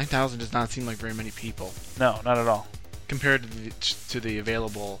 9,000 does not seem like very many people No, not at all. compared to the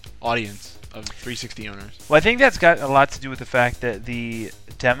available audience of 360 owners. Well, I think that's got a lot to do with the fact that the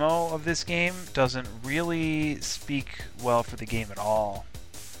demo of this game doesn't really speak well for the game at all.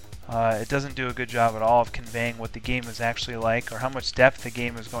 It doesn't do a good job at all of conveying what the game is actually like or how much depth the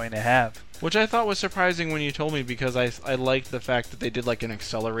game is going to have. Which I thought was surprising when you told me, because I liked the fact that they did like an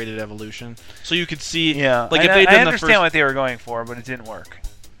accelerated evolution, so you could see. Yeah, like if I they did understand what they were going for, but it didn't work.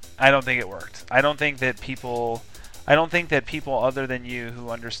 I don't think it worked. I don't think that people other than you who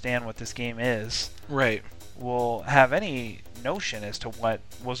understand what this game is Right. will have any notion as to what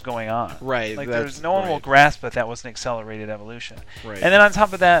was going on. Right. Like that's no one will right. grasp that was an accelerated evolution. Right. And then on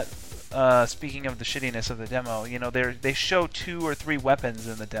top of that, speaking of the shittiness of the demo, they show 2 or 3 weapons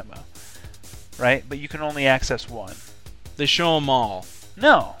in the demo, right? But you can only access one. They show them all.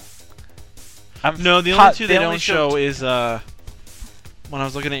 No. No, the only two they don't show is when I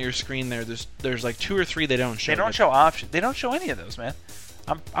was looking at your screen there's like 2 or 3 they don't show. They don't show options. They don't show any of those, man.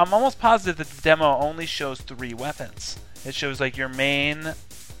 I'm almost positive that the demo only shows 3 weapons. It shows like your main.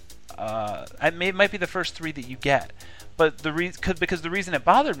 It might be the first 3 that you get, but because the reason it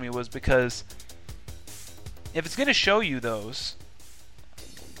bothered me was because if it's going to show you those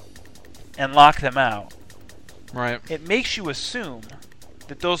and lock them out, Right. it makes you assume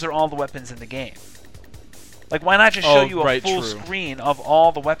that those are all the weapons in the game. Like, why not just show you a full true. screen of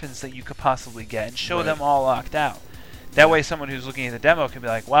all the weapons that you could possibly get and show Right. them all locked out? That way someone who's looking at the demo can be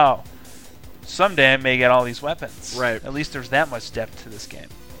like, wow, someday I may get all these weapons. Right. At least there's that much depth to this game.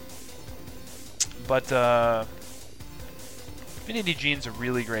 But Infinity Gene's a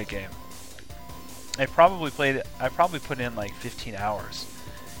really great game. I probably put in like 15 hours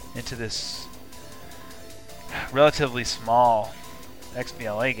into this relatively small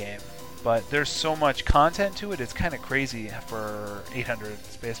XBLA game, but there's so much content to it, it's kind of crazy for 800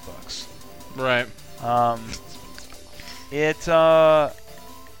 space bucks. Right.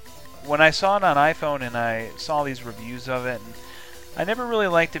 When I saw it on iPhone and I saw these reviews of it, and I never really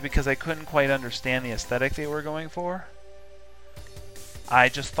liked it because I couldn't quite understand the aesthetic they were going for. I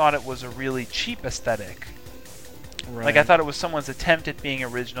just thought it was a really cheap aesthetic. Right. Like, I thought it was someone's attempt at being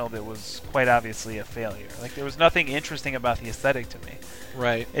original that was quite obviously a failure. Like, there was nothing interesting about the aesthetic to me.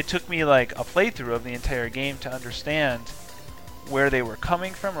 Right. It took me like a playthrough of the entire game to understand where they were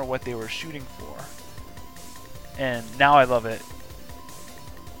coming from or what they were shooting for. And now I love it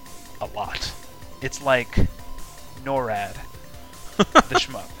a lot. It's like NORAD, the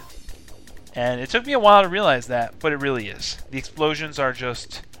shmup. And it took me a while to realize that, but it really is. The explosions are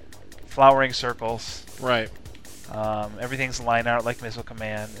just flowering circles. Right. Everything's line art like Missile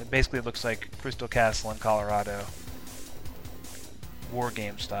Command. It basically looks like Crystal Castle in Colorado. War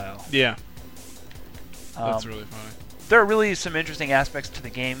game style. Yeah. That's Um, really funny. There are really some interesting aspects to the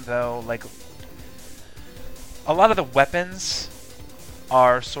game, though. Like, a lot of the weapons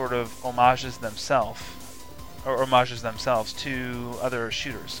are sort of homages themselves to other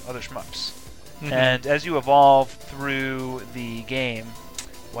shooters, other shmups. Mhm. And as you evolve through the game,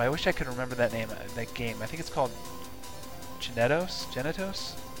 well, I wish I could remember that name. That game, I think it's called Genetos.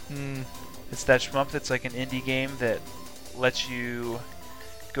 Mm. It's that shmup that's like an indie game that lets you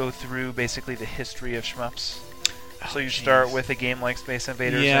go through basically the history of shmups. So you start with a game like Space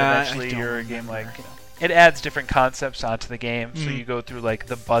Invaders, Yeah, and eventually I don't you're a game like, remember. it adds different concepts onto the game. So Mhm. you go through like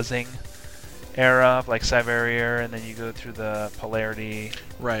the buzzing era of like Cyberrier, and then you go through the polarity,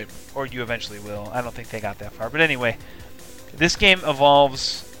 Right. or you eventually will. I don't think they got that far, but anyway, this game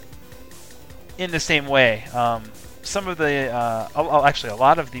evolves in the same way. Some of the, actually, a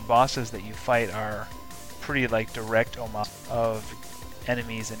lot of the bosses that you fight are pretty like direct homage of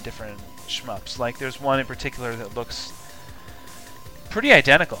enemies in different shmups. Like, there's one in particular that looks pretty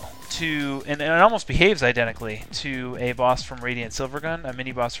identical to, and it almost behaves identically to a boss from Radiant Silvergun, a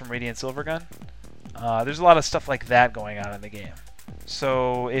mini boss from Radiant Silvergun. There's a lot of stuff like that going on in the game.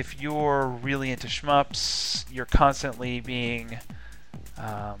 So if you're really into shmups, you're constantly being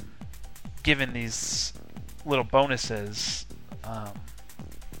given these little bonuses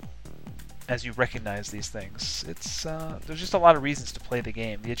as you recognize these things. There's just a lot of reasons to play the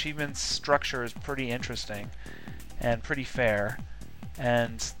game. The achievement structure is pretty interesting and pretty fair,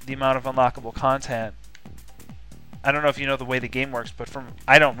 and the amount of unlockable content, I don't know if you know the way the game works, but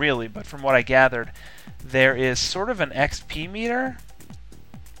I don't really, but from what I gathered, there is sort of an XP meter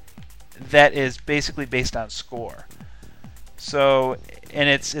that is basically based on score. So, and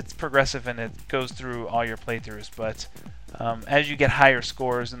it's progressive and it goes through all your playthroughs, but as you get higher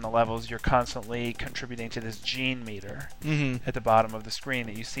scores in the levels, you're constantly contributing to this gene meter at the bottom of the screen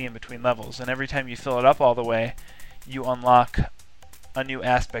that you see in between levels. And every time you fill it up all the way, you unlock a new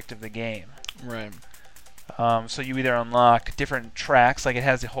aspect of the game. Right. So you either unlock different tracks, like it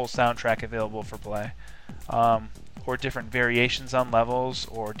has the whole soundtrack available for play, or different variations on levels,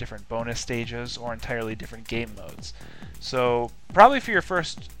 or different bonus stages, or entirely different game modes. So probably for your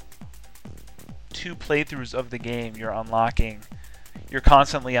first 2 playthroughs of the game, you're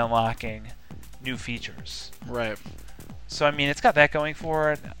constantly unlocking new features. Right. So I mean, it's got that going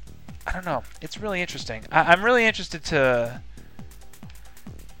for it. I don't know. It's really interesting. I'm really interested to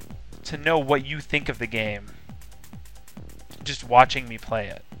know what you think of the game, just watching me play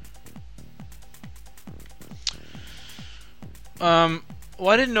it. Well,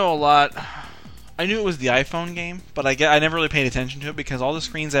 I didn't know a lot. I knew it was the iPhone game, but I never really paid attention to it because all the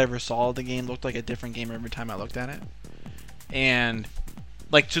screens I ever saw of the game looked like a different game every time I looked at it, and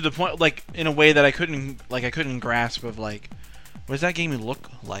like to the point, like in a way that I couldn't grasp of like, what does that game look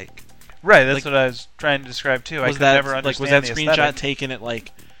like? Right, that's Like, what I was trying to describe too. I Was could that never like understand was that the screenshot aesthetic. taken at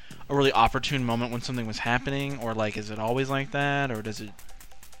like a really opportune moment when something was happening, or like is it always like that, or does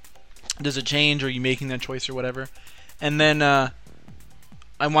it change? Or are you making that choice or whatever? And then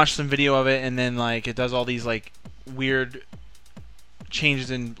I watched some video of it, and then like it does all these like weird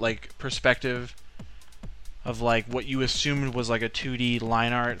changes in like perspective of like what you assumed was like a 2D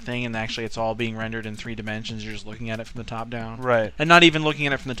line art thing, and actually it's all being rendered in 3 dimensions. You're just looking at it from the top down, Right. and not even looking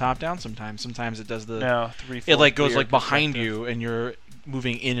at it from the top down. Sometimes it does the No, it like goes weird like behind perspective. you, and you're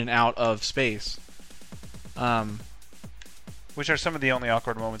moving in and out of space. Which are some of the only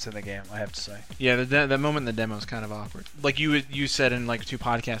awkward moments in the game, I have to say. Yeah, that moment in the demo is kind of awkward. Like you said in like 2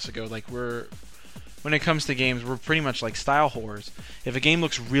 podcasts ago, like when it comes to games, we're pretty much like style whores. If a game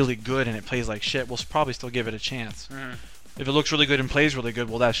looks really good and it plays like shit, we'll probably still give it a chance. If it looks really good and plays really good,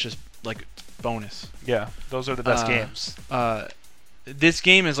 well, that's just like bonus. Yeah, those are the best games. This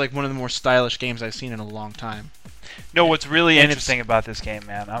game is like one of the more stylish games I've seen in a long time. No, what's really and interesting about this game,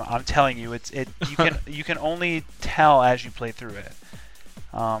 man, I'm telling you, you can only tell as you play through it,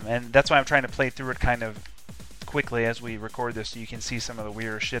 and that's why I'm trying to play through it kind of quickly as we record this, so you can see some of the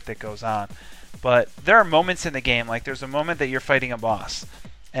weird shit that goes on. But there are moments in the game, like there's a moment that you're fighting a boss,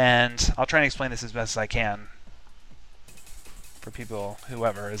 and I'll try and explain this as best as I can for people,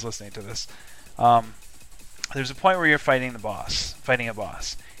 whoever is listening to this. There's a point where you're fighting a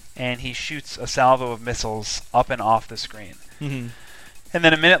boss, and he shoots a salvo of missiles up and off the screen. Mm-hmm. And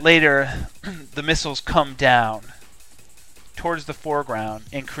then a minute later, the missiles come down towards the foreground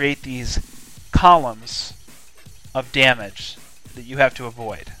and create these columns of damage that you have to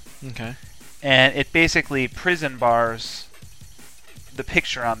avoid. Okay. And it basically prison bars the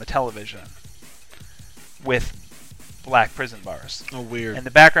picture on the television with black prison bars. Oh, weird. And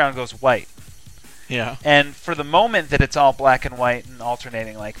the background goes white. Yeah. And for the moment that it's all black and white and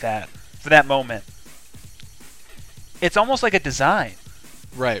alternating like that, for that moment, it's almost like a design.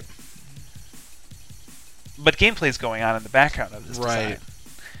 Right. But gameplay's going on in the background of this Right.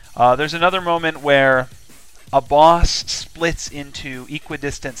 design. There's another moment where a boss splits into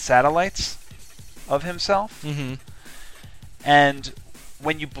equidistant satellites of himself. Mm-hmm. And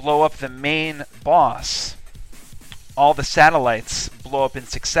when you blow up the main boss, all the satellites blow up in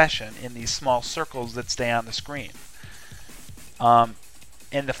succession in these small circles that stay on the screen. And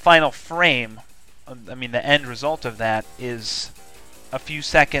the final frame, the end result of that is a few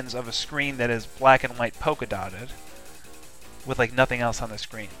seconds of a screen that is black and white polka dotted with like nothing else on the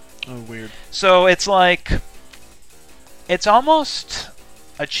screen. Oh, weird. So it's like, it's almost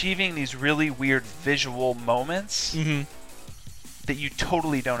achieving these really weird visual moments Mm-hmm. that you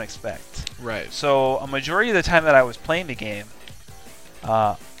totally don't expect. Right. So a majority of the time that I was playing the game,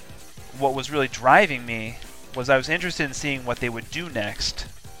 what was really driving me was I was interested in seeing what they would do next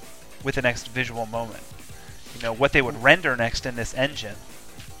with the next visual moment. You know, what they would render next in this engine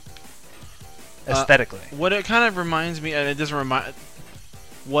aesthetically. What it kind of reminds me, and it doesn't remind,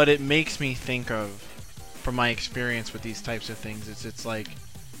 what it makes me think of from my experience with these types of things is it's like,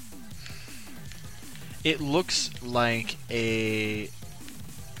 it looks like an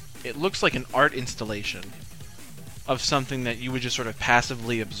art installation of something that you would just sort of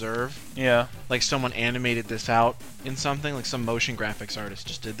passively observe. Yeah. Like someone animated this out in something, like some motion graphics artist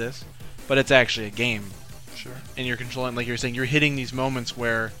just did this, but it's actually a game. Sure. And you're controlling, like you're saying, you're hitting these moments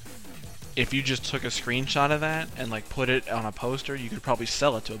where if you just took a screenshot of that and like put it on a poster, you could probably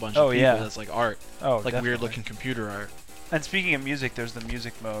sell it to a bunch of people yeah. as like art, Oh, like definitely. weird looking computer art. And speaking of music, there's the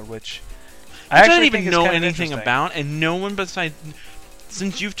music mode, which I actually don't think even is know kind of anything interesting. about, and no one besides,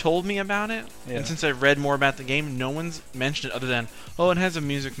 since you've told me about it, Yeah. and since I've read more about the game, no one's mentioned it other than, oh, it has a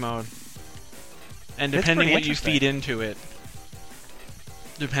music mode. And It's depending pretty what you interesting. feed into it,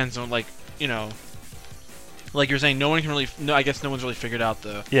 depends on, like, you know, like you're saying, no one can really, no, I guess no one's really figured out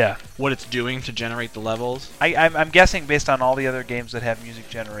Yeah. what it's doing to generate the levels. I'm guessing based on all the other games that have music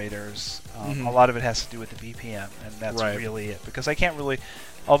generators, Mhm. a lot of it has to do with the BPM, and that's Right. really it. Because I can't really,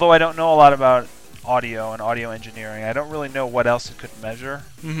 although I don't know a lot about audio and audio engineering, I don't really know what else it could measure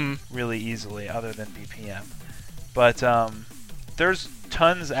Mm-hmm. really easily other than BPM. But there's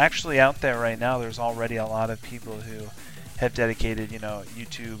tons actually out there right now. There's already a lot of people who have dedicated,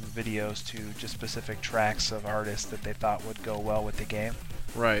 YouTube videos to just specific tracks of artists that they thought would go well with the game.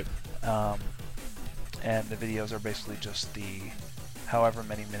 Right. And the videos are basically just the however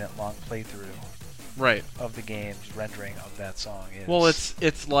many minute long playthrough Right. of the game's rendering of that song. Well,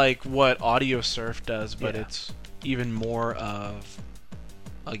 it's like what AudioSurf does, but Yeah. it's even more of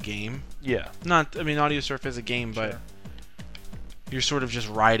a game. yeah, Not, I mean, AudioSurf is a game, but sure. you're sort of just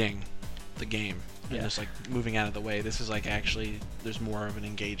riding the game and Yeah. just like moving out of the way. This is like actually there's more of an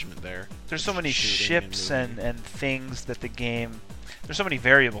engagement there. There's so many Shooting ships moving. and things that the game. There's so many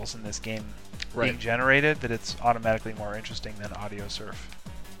variables in this game being Right. generated that it's automatically more interesting than AudioSurf.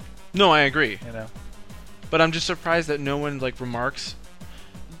 No, I agree. You know. But I'm just surprised that no one like remarks.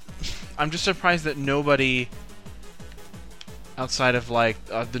 I'm just surprised that nobody outside of like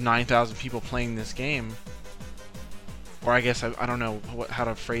the 9,000 people playing this game, or I guess I don't know how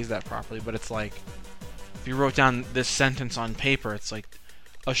to phrase that properly, but it's like if you wrote down this sentence on paper, it's like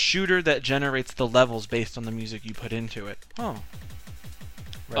a shooter that generates the levels based on the music you put into it. Oh.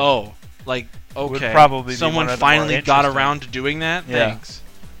 Right. Oh, like Would okay. probably be Someone one of the more finally got interesting. around to doing that. Yeah. Thanks.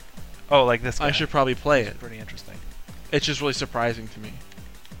 Oh, like this guy. I should probably play it. Pretty interesting. It's just really surprising to me.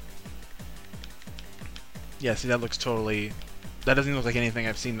 Yeah, see, that looks totally... That doesn't look like anything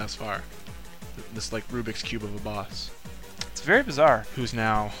I've seen thus far. This, like, Rubik's Cube of a boss. It's very bizarre. Who's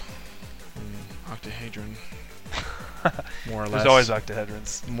now... octahedron. More or less. There's always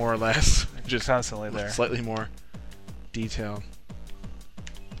octahedrons. More or less. Just Just constantly there. slightly more detail.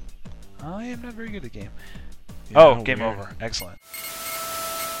 I am not very good at the game. Yeah, oh, game weird. over. Excellent.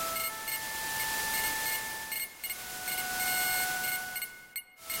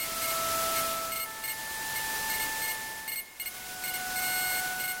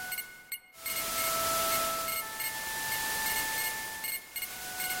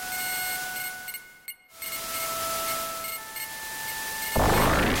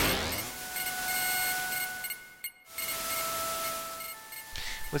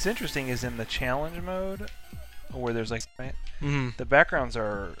 What's interesting is in the challenge mode, where there's like right, Mm-hmm. the backgrounds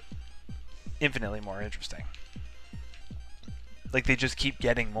are infinitely more interesting. Like they just keep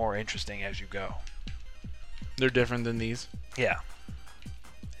getting more interesting as you go. They're different than these. Yeah.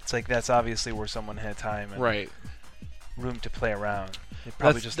 It's like that's obviously where someone had time and Right. room to play around. They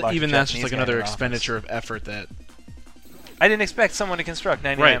probably just locked a even that's just Japanese like guy in another an office. expenditure of effort that... I didn't expect someone to construct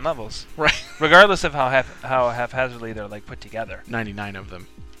 99 Right. levels, Right. regardless of how haphazardly they're like put together. 99 of them.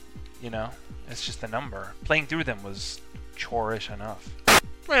 You know, it's just the number. Playing through them was chore-ish enough.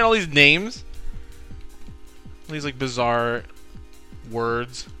 Right, all these names. All these, like, bizarre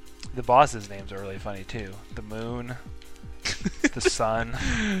words. The bosses' names are really funny too. The moon, the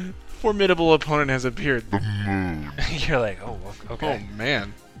sun. Formidable opponent has appeared. You're like, oh, okay. Oh,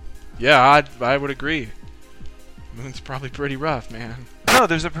 man. Yeah, I would agree. Moon's probably pretty rough, man. No,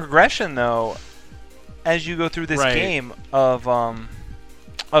 there's a progression though, as you go through this Right. game of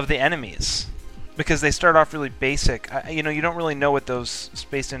the enemies, because they start off really basic. You don't really know what those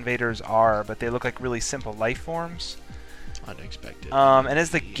space invaders are, but they look like really simple life forms. Unexpected. And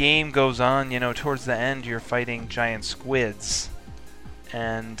as the game goes on, towards the end, you're fighting giant squids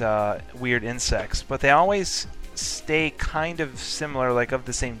and weird insects, but they always stay kind of similar, like of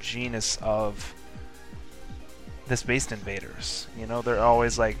the same genus of the Space Invaders. They're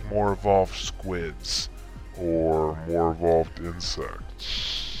always like more evolved squids or more evolved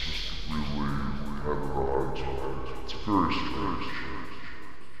insects. Just really having a hard time. It's very strange.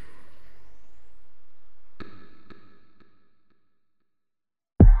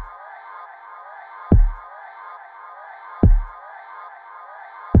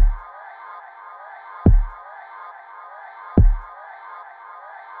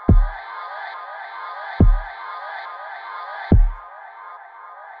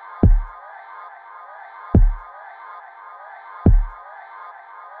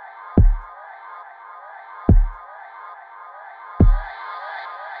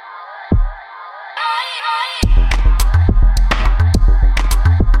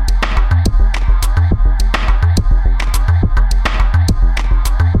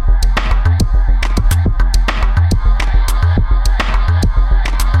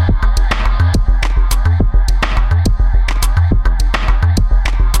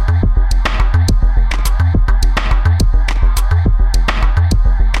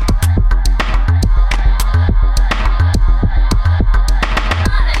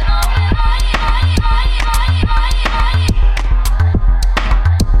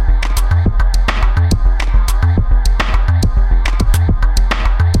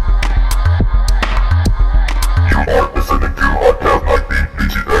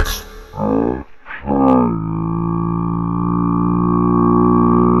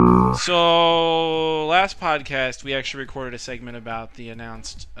 So, last podcast, we actually recorded a segment about the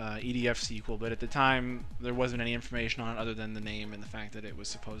announced EDF sequel, but at the time, there wasn't any information on it other than the name and the fact that it was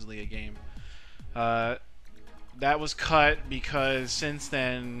supposedly a game. That was cut because since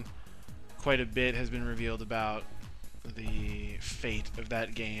then, quite a bit has been revealed about the fate of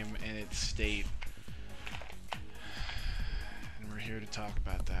that game and its state. And we're here to talk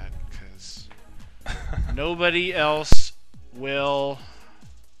about that because nobody else will...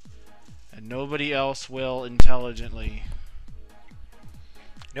 And nobody else will intelligently.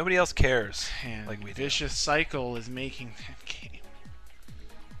 Nobody else cares. And like we do. Vicious Cycle is making that game.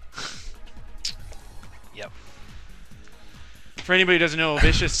 Yep. For anybody who doesn't know,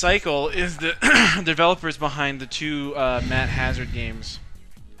 Vicious Cycle is the developers behind the two Matt Hazard games.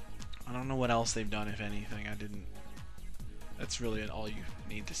 I don't know what else they've done, if anything. That's really all you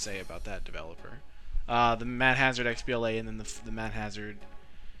need to say about that developer. The Matt Hazard XBLA and then the Matt Hazard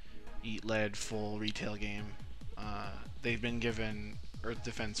Eat Lead full retail game. They've been given Earth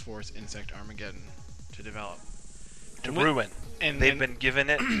Defense Force Insect Armageddon to develop. To ruin. They've and been given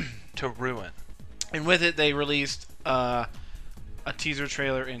it to ruin. And with it, they released a teaser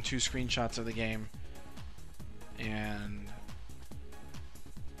trailer and 2 screenshots of the game. And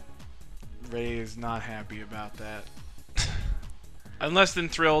Ray is not happy about that. I'm less than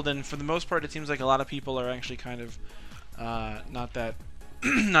thrilled, and for the most part, it seems like a lot of people are actually kind of not that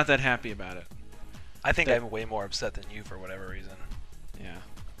not that happy about it. I think I'm way more upset than you for whatever reason. Yeah.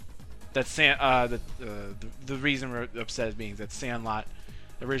 That's the reason we're upset is being that Sandlot,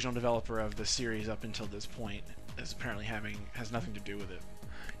 the original developer of the series up until this point, is apparently has nothing to do with it.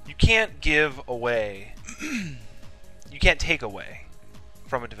 You can't give away, you can't take away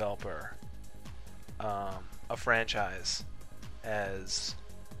from a developer a franchise as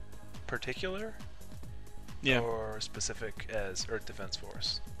particular or specific as Earth Defense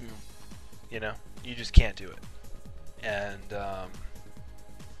Force. Mm. You know, you just can't do it. And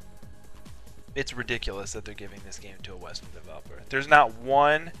it's ridiculous that they're giving this game to a Western developer. There's not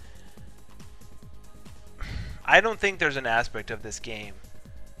one... I don't think there's an aspect of this game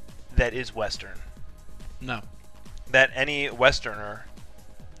that is Western. No. That any Westerner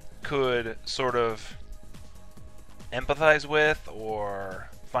could sort of empathize with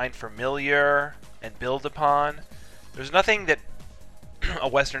or find familiar and build upon. There's nothing that a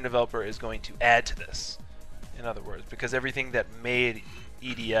Western developer is going to add to this, in other words, because everything that made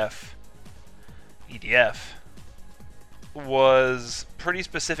EDF was pretty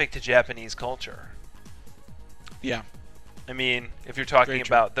specific to Japanese culture. Yeah. I mean, if you're talking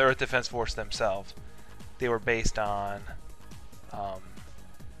about the Earth Defense Force themselves, they were based on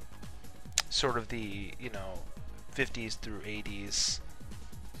sort of the, 50s through 80s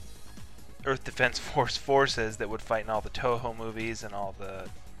Earth Defense Force forces that would fight in all the Toho movies and all the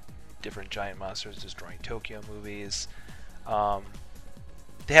different giant monsters destroying Tokyo movies.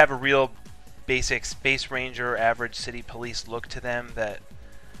 They have a real basic Space Ranger, average city police look to them that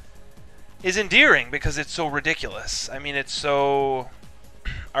is endearing because it's so ridiculous. I mean, it's so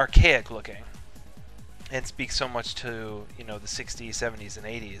archaic looking and speaks so much to, the 60s, 70s, and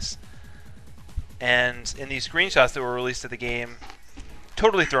 80s. And in these screenshots that were released of the game,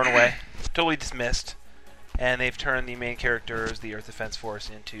 totally thrown away, totally dismissed, and they've turned the main characters, the Earth Defense Force,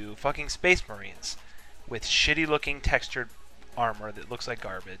 into fucking Space Marines with shitty-looking textured armor that looks like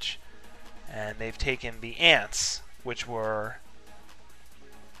garbage. And they've taken the ants, which were...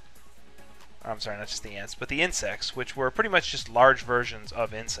 I'm sorry, not just the ants, but the insects, which were pretty much just large versions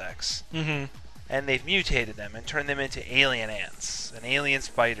of insects. Mm-hmm. And they've mutated them and turned them into alien ants, and alien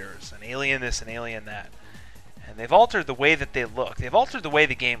spiders, and alien this and alien that. And they've altered the way that they look. They've altered the way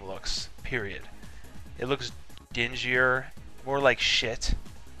the game looks, period. It looks dingier, more like shit,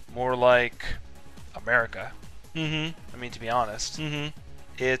 more like America. Mm-hmm. I mean, to be honest. Mm-hmm.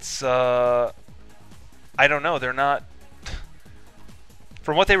 It's, I don't know, they're not...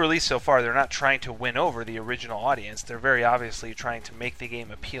 From what they released so far, they're not trying to win over the original audience. They're very obviously trying to make the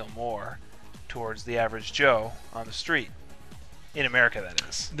game appeal more towards the average Joe on the street. In America, that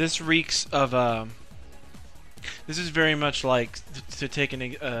is. This reeks of... This is very much like, to take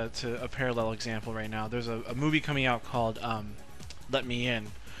a parallel example right now, there's a movie coming out called Let Me In,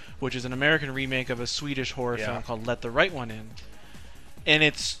 which is an American remake of a Swedish horror film called Let the Right One In. And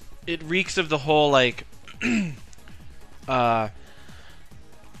it reeks of the whole, like...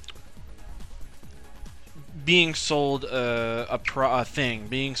 being sold a thing,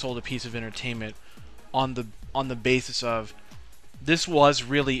 being sold a piece of entertainment on the basis of this was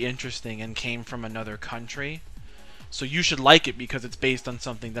really interesting and came from another country, so you should like it because it's based on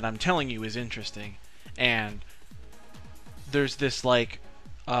something that I'm telling you is interesting. And there's this like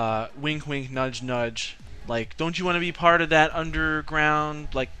wink, wink, nudge, nudge. Like, don't you want to be part of that underground,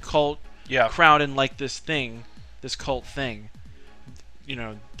 like, cult crowd and like this thing, this cult thing? You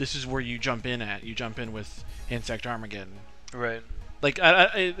know, this is where you jump in at. You jump in with Insect Armageddon. Right. Like,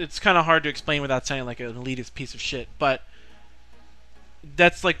 it's kind of hard to explain without saying like an elitist piece of shit, but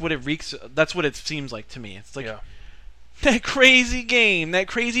that's like what it reeks. That's what it seems like to me. It's like that crazy game, that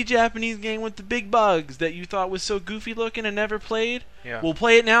crazy Japanese game with the big bugs that you thought was so goofy looking and never played. Yeah. We'll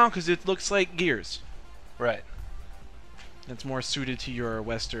play it now because it looks like Gears. Right. It's more suited to your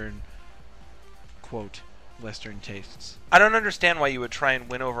Western, quote, Western tastes. I don't understand why you would try and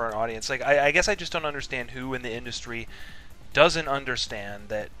win over an audience. Like, I guess I just don't understand who in the industry doesn't understand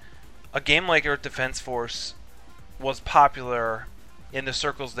that a game like Earth Defense Force was popular in the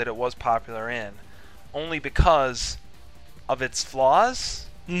circles that it was popular in only because of its flaws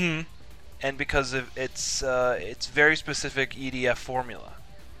Mm-hmm. and because of its very specific EDF formula.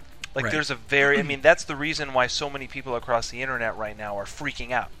 Like, Right. there's a very... I mean, that's the reason why so many people across the internet right now are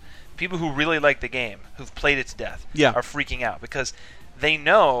freaking out. People who really like the game, who've played it to death, Yeah. are freaking out because they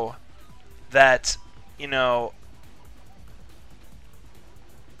know that, you know,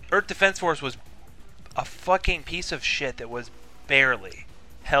 Earth Defense Force was a fucking piece of shit that was barely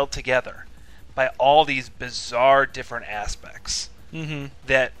held together by all these bizarre different aspects Mm-hmm.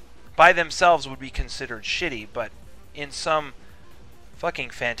 that by themselves would be considered shitty, but in some fucking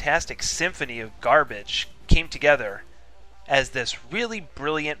fantastic symphony of garbage came together as this really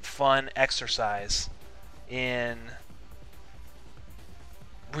brilliant, fun exercise in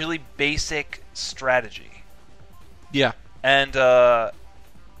really basic strategy. Yeah. And,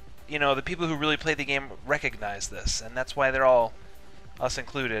 you know, the people who really play the game recognize this, and that's why they're all, us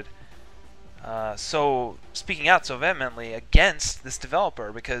included, so speaking out so vehemently against this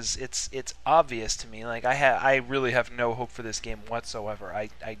developer, because it's obvious to me. Like, I really have no hope for this game whatsoever.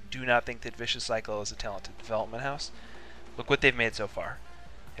 I do not think that Vicious Cycle is a talented development house. Look what they've made so far.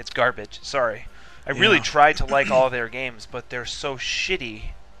 It's garbage. Sorry. I really Yeah. try to like all their games, but they're so shitty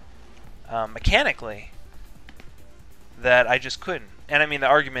mechanically that I just couldn't. And I mean, the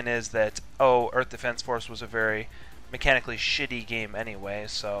argument is that, Earth Defense Force was a very mechanically shitty game anyway,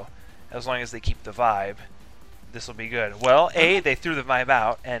 so as long as they keep the vibe, this will be good. Well, A, they threw the vibe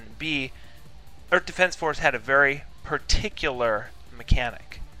out, and B, Earth Defense Force had a very particular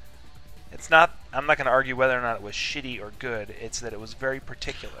mechanic. It's not... I'm not going to argue whether or not it was shitty or good. It's that it was very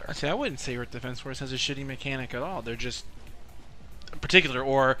particular. Actually, I wouldn't say Earth Defense Force has a shitty mechanic at all. They're just particular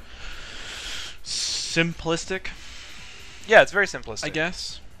or simplistic, Yeah, it's very simplistic. I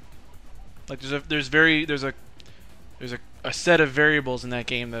guess. Like there's a set of variables in that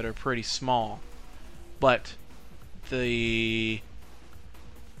game that are pretty small, but the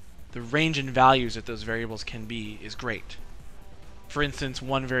range in values that those variables can be is great. For instance,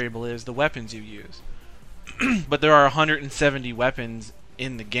 one variable is the weapons you use. But there are 170 weapons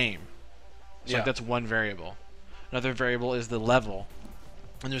in the game. So Yeah. that's one variable. Another variable is the level.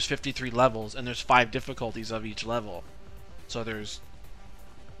 And there's 53 levels, and there's 5 difficulties of each level. So there's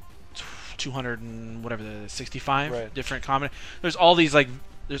 200 and whatever, 65 Right. different combinations. There's all these, like,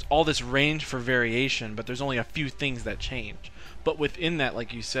 there's all this range for variation, but there's only a few things that change. But within that,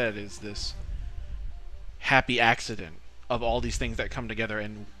 like you said, is this happy accident of all these things that come together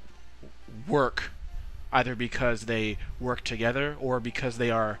and work, either because they work together or because they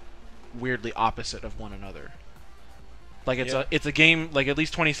are weirdly opposite of one another. Like it's a game, like at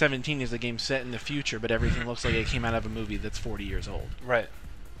least 2017 is a game set in the future, but everything looks like it came out of a movie that's 40 years old, Right.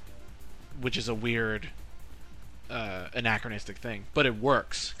 which is a weird anachronistic thing, but it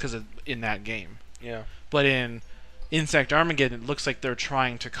works because in that game. Yeah. But in Insect Armageddon, it looks like they're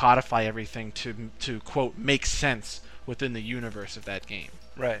trying to codify everything to quote make sense within the universe of that game.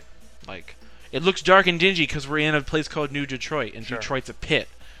 Right. Like, it looks dark and dingy because we're in a place called New Detroit, and Sure. Detroit's a pit.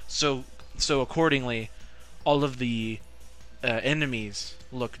 So accordingly, all of the enemies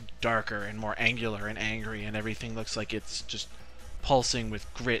look darker and more angular and angry, and everything looks like it's just pulsing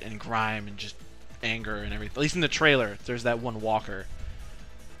with grit and grime and just anger and everything. At least in the trailer, there's that one walker.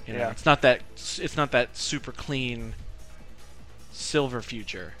 You know, Yeah. it's not that super clean silver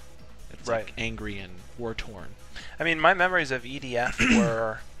future. It's Right. like angry and war torn. I mean, my memories of EDF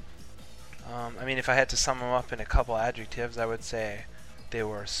were... I mean, if I had to sum them up in a couple adjectives, I would say they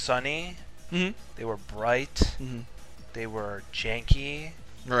were sunny, Mm-hmm. they were bright, Mm-hmm. they were janky,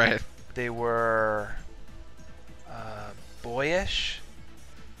 Right. they were boyish,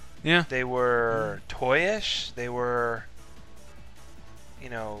 Yeah. they were toyish, they were, you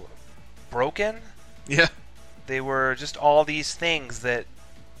know, broken. Yeah. They were just all these things that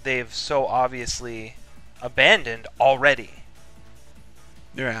they've so obviously abandoned already.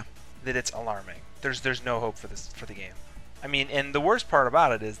 Yeah. that it's alarming. There's no hope for the game. I mean, and the worst part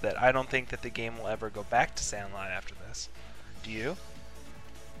about it is that I don't think that the game will ever go back to Sandlot after this. Do you?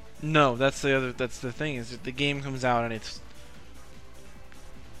 No, that's the thing is that the game comes out and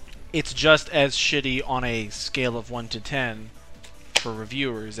it's just as shitty on a scale of 1 to 10 for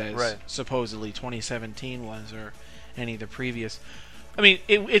reviewers as Right. supposedly 2017 was or any of the previous. I mean,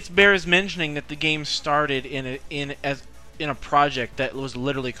 it bears mentioning that the game started in a project that was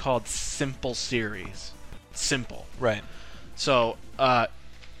literally called Simple Series. Simple. Right. So,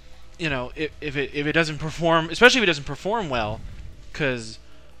 if it doesn't perform, especially if it doesn't perform well, because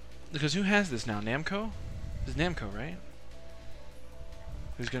who has this now? Namco? It's Namco, right?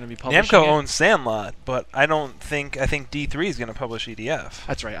 Who's going to be publishing Namco it? owns Sandlot, but I think D3 is going to publish EDF.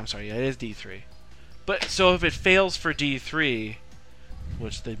 That's right. I'm sorry. Yeah, it is D3. But so if it fails for D3,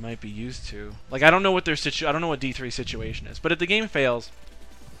 which they might be used to, like I don't know what I don't know what D3 situation is. But if the game fails,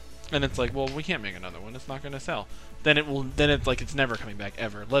 and it's like, well, we can't make another one. It's not going to sell. Then it's like it's never coming back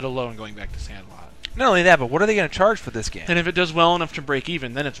ever. Let alone going back to Sandlot. Not only that, but what are they going to charge for this game? And if it does well enough to break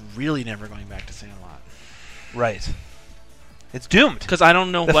even, then it's really never going back to Sandlot. Right. It's doomed. Because I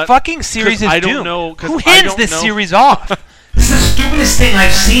don't know The what fucking series 'cause is I doomed. don't know. 'Cause Who I hands don't this know. series off? This is the stupidest thing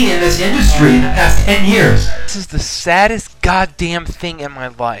I've seen in this industry in the past 10 years. This is the saddest goddamn thing in my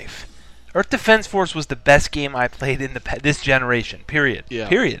life. Earth Defense Force was the best game I played in this generation. Period. Yeah.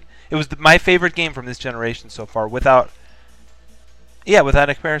 Period. It was my favorite game from this generation so far, without a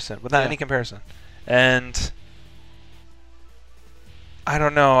comparison, without any comparison. And I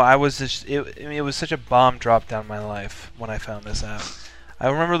don't know. I was just, it was such a bomb drop down my life when I found this out. I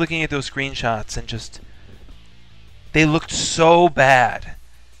remember looking at those screenshots and just, they looked so bad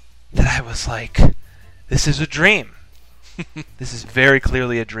that I was like, this is a dream. This is very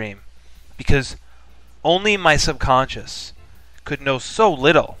clearly a dream. Because only my subconscious could know so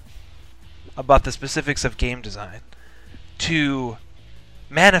little about the specifics of game design to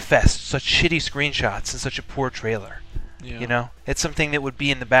manifest such shitty screenshots and such a poor trailer. Yeah. You know? It's something that would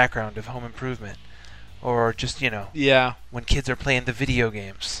be in the background of Home Improvement. Or just, Yeah. when kids are playing the video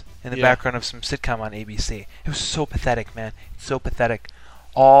games in the Yeah. background of some sitcom on ABC. It was so pathetic, man. It's so pathetic.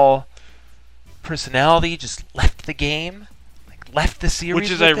 All personality just left the game, left the series. Which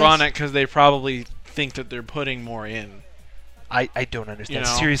is with this. ironic because they probably think that they're putting more in. I don't understand.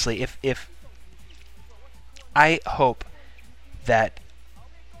 You know? Seriously, if I hope that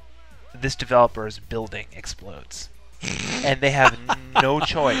this developer's building explodes and they have no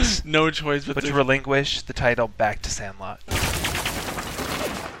choice No choice but to relinquish the title back to Sandlot.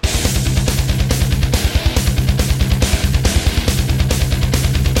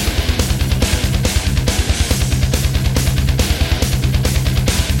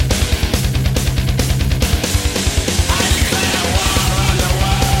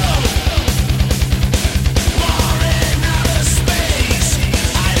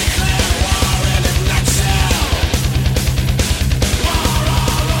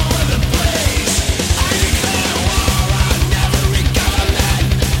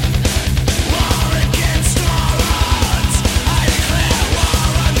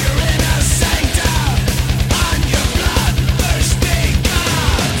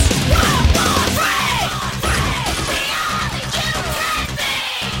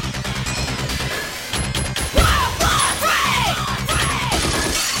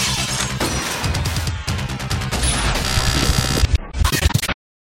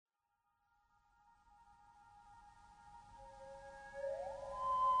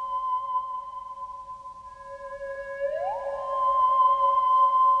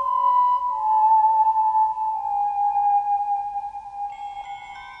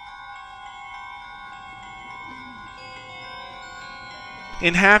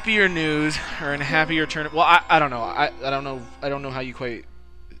 In happier news, or in happier turn, well, I don't know. I don't know how you quite,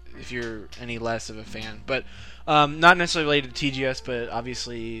 if you're any less of a fan, but not necessarily related to TGS, but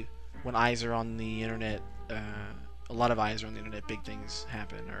obviously when eyes are on the internet, a lot of eyes are on the internet, big things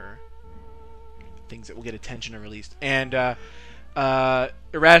happen, or things that will get attention are released. And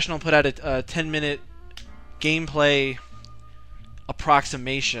Irrational put out a 10-minute gameplay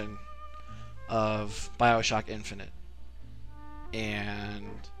approximation of BioShock Infinite. And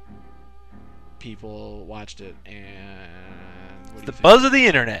people watched it, and what do you The think? buzz of the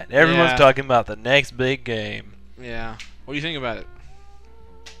internet. Everyone's Yeah. talking about the next big game. Yeah. What do you think about it?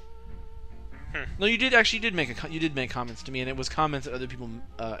 No, you did make comments to me, and it was comments that other people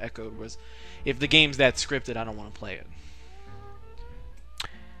echoed. Was if the game's that scripted, I don't want to play it.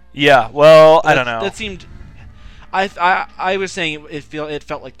 Yeah, well, I don't know. That seemed. I was saying it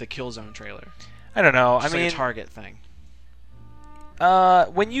felt like the Killzone trailer. I don't know. Just I like mean, a Target thing.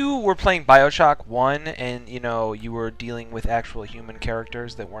 When you were playing BioShock 1 and, you were dealing with actual human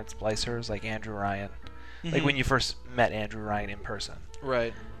characters that weren't splicers, like Andrew Ryan, like when you first met Andrew Ryan in person,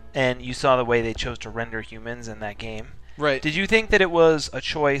 Right. and you saw the way they chose to render humans in that game, Right. did you think that it was a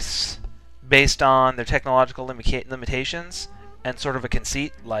choice based on their technological limitations and sort of a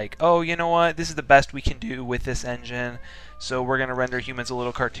conceit, like, oh, you know what, this is the best we can do with this engine, so we're going to render humans a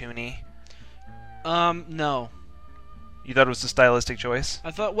little cartoony? No. You thought it was a stylistic choice?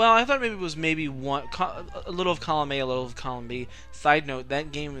 I thought maybe it was one a little of column A, a little of column B. Side note: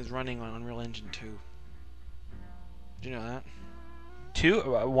 that game is running on Unreal Engine 2. Did you know that?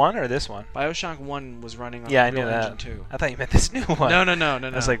 1 or this one? BioShock 1 was running on Yeah, I Unreal knew Engine that. 2. I thought you meant this new one. No. I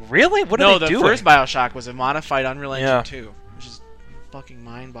was like, really? What no, are they doing? the first BioShock was a modified Unreal Engine Yeah. 2, which is fucking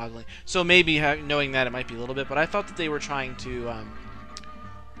mind-boggling. So maybe knowing that, it might be a little bit, but I thought that they were trying to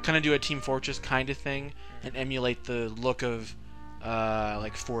kind of do a Team Fortress kind of thing and emulate the look of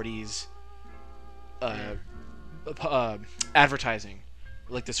like 40s advertising,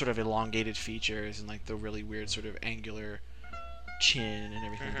 like the sort of elongated features and like the really weird sort of angular chin and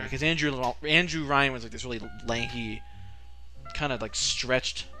everything. Because Andrew Ryan was like this really lanky, kind of like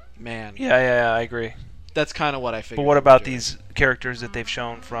stretched man. Yeah, I agree. That's kind of what I figured. But what about these characters that they've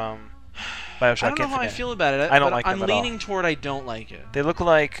shown from BioShock I don't know Infinite? how I feel about it. I don't but like them I'm at all. leaning toward I don't like it. They look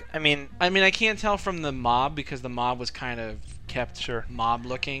like, I mean, I can't tell from the mob because the mob was kind of kept Sure. mob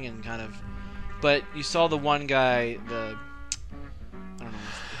looking and kind of. But you saw the one guy, I don't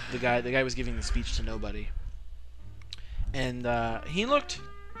know, the guy was giving the speech to nobody, and he looked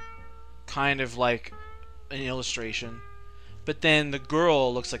kind of like an illustration, but then the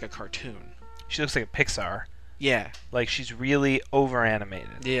girl looks like a cartoon. she looks like a Pixar. Yeah, Like, she's really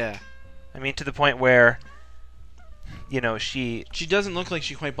over-animated. yeah. I mean, to the point where, she... She doesn't look like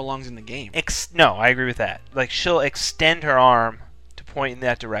she quite belongs in the game. No, I agree with that. Like, she'll extend her arm to point in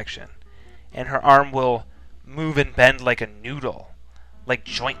that direction, and her arm will move and bend like a noodle, like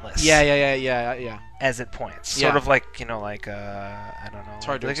jointless. Yeah. As it points, Yeah. sort of like I don't know, It's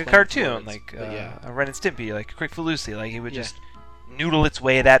hard to like a explain with cartoon, words, like but yeah. a Ren and Stimpy, like a Quick Falusi, like it would Yeah. just noodle its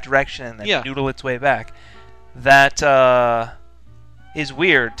way that direction and then Yeah. noodle its way back. That is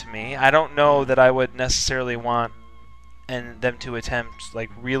weird to me. I don't know that I would necessarily want them to attempt like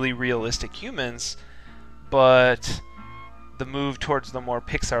really realistic humans, but the move towards the more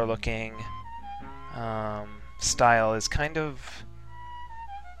Pixar-looking style is kind of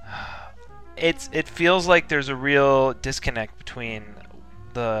it feels like there's a real disconnect between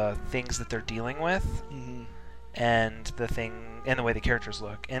the things that they're dealing with Mm-hmm. and the way the characters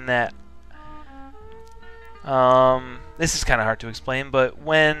look. In that, this is kind of hard to explain, but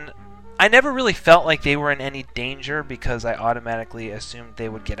when I never really felt like they were in any danger because I automatically assumed they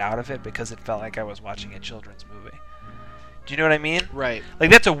would get out of it because it felt like I was watching a children's movie. Do you know what I mean? Right. Like,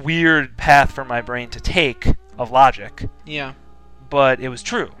 that's a weird path for my brain to take of logic, Yeah. but it was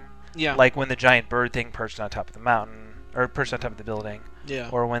true. Yeah. Like when the giant bird thing perched on top of the mountain, or perched on top of the building, Yeah.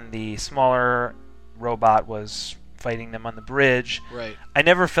 or when the smaller robot was fighting them on the bridge. Right. I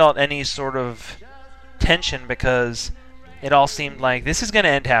never felt any sort of tension because it all seemed like this is going to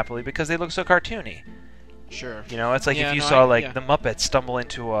end happily because they look so cartoony. Sure. It's like Yeah, if you no, saw yeah. the Muppets stumble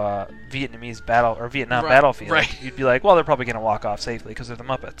into a Vietnamese battle or Vietnam Right, battlefield, right. you'd be like, well, they're probably going to walk off safely because they're the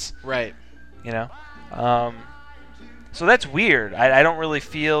Muppets. Right. So that's weird. I don't really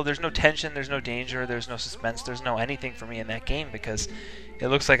feel there's no tension, there's no danger, there's no suspense, there's no anything for me in that game because it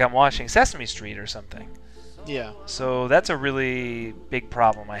looks like I'm watching Sesame Street or something. Yeah. So that's a really big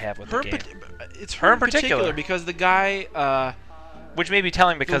problem I have with the game. It's Her her in in particular particular. because the guy. Which may be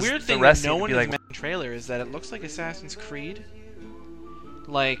telling because the weird the thing rest that no seem to one be has like, mentioned in the trailer is that it looks like Assassin's Creed.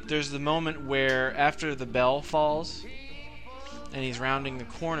 Like, there's the moment where after the bell falls and he's rounding the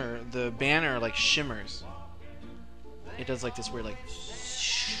corner, the banner like shimmers. It does like this weird like,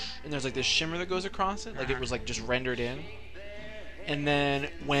 and there's like this shimmer that goes across it, like it was like just rendered in. And then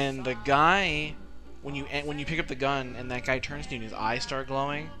when the guy, when you pick up the gun and that guy turns to you and his eyes start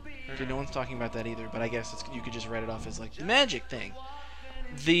glowing. Dude, no one's talking about that either, but I guess you could just write it off as like the magic thing.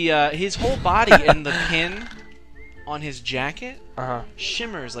 His whole body and the pin on his jacket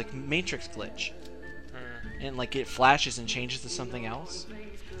shimmers like Matrix glitch, and like it flashes and changes to something else.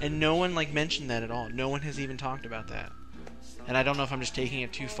 And no one like mentioned that at all. No one has even talked about that. And I don't know if I'm just taking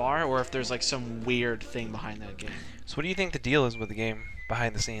it too far or if there's like some weird thing behind that game. So what do you think the deal is with the game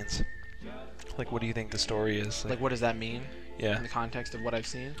behind the scenes? Like, what do you think the story is? Like, what does that mean yeah. in the context of what I've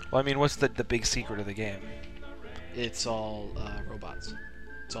seen? Well, I mean, what's the big secret of the game? It's all robots.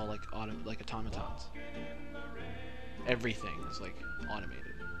 It's all like automatons. Everything is like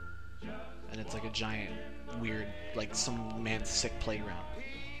automated. and it's like a giant, weird, like some man's sick playground.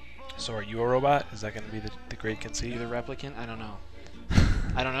 So are you a robot? Is that going to be the great Are conceit? you the replicant? I don't know.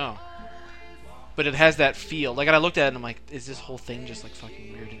 I don't know. But it has that feel. Like, I looked at it and I'm like, is this whole thing just like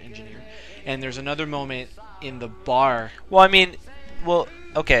fucking weird and engineered? And there's another moment in the bar. Well, I mean,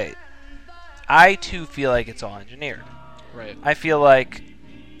 okay. I too feel like it's all engineered. Right. I feel like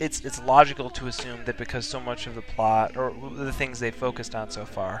it's logical to assume that because so much of the plot or the things they focused on so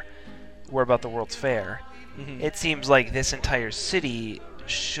far were about the World's Fair, Mhm. it seems like this entire city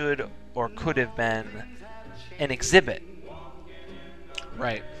should or could have been an exhibit.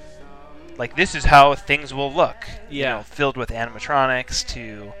 Right. Like, this is how things will look. You Yeah. know, filled with animatronics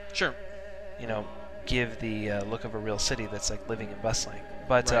to, Sure. you know, give the look of a real city that's like living and bustling.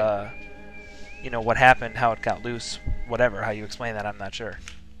 But Right. you know, what happened, how it got loose, whatever, how you explain that, I'm not sure.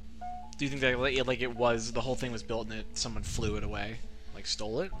 Do you think that like it was the whole thing was built and someone flew it away, like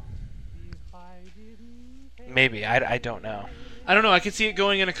stole it? Maybe. I don't know. I don't know. I could see it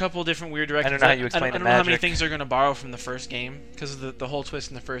going in a couple different weird directions. know how you explain I the don't know how many magic. things they're going to borrow from the first game, because the whole twist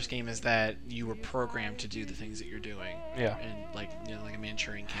in the first game is that you were programmed to do the things that you're doing, Yeah. and like like a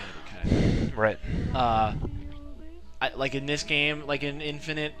Manchurian candidate kind of. Right. Like in this game, like in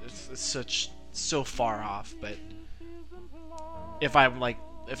Infinite, it's so far off. But if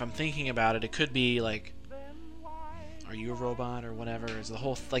I'm thinking about it, it could be like, are you a robot or whatever? Is the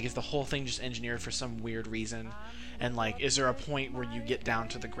whole thing just engineered for some weird reason? And like, is there a point where you get down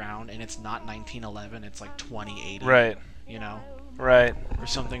to the ground and it's not 1911, it's like 2080? Right. You know, Right. or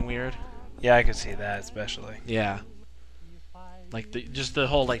something weird. Yeah, I could see that especially. Yeah. Like just the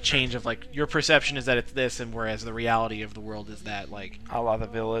whole like change of like your perception is that it's this, and whereas the reality of the world is that like A la The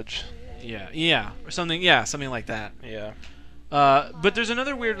Village. or something like that. Yeah. But there's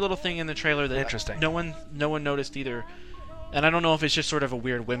another weird little thing in the trailer that Interesting. no one noticed either, and I don't know if it's just sort of a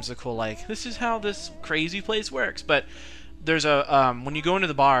weird whimsical like this is how this crazy place works. But there's a when you go into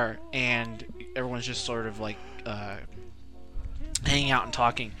the bar and everyone's just sort of like hanging out and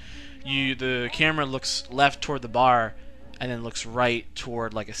talking, the camera looks left toward the bar and then looks right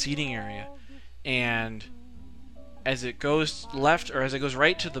toward like a seating area, and as it goes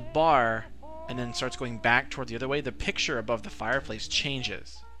right to the bar and then starts going back toward the other way, the picture above the fireplace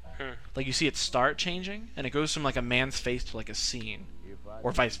changes. Like you see it start changing, and it goes from like a man's face to like a scene,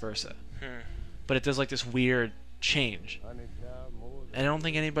 or vice versa. But it does like this weird change, and I don't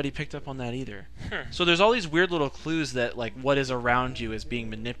think anybody picked up on that either. So there's all these weird little clues that like what is around you is being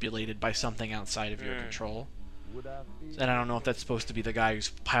manipulated by something outside of your control. And I don't know if that's supposed to be the guy who's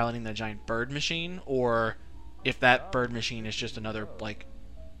piloting the giant bird machine, or if that bird machine is just another like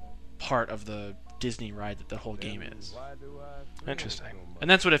part of the Disney ride that the whole game is. Interesting. And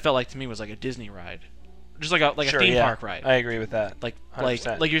that's what it felt like to me, was like a Disney ride, just like a Sure, theme yeah. park ride. I agree with that. Like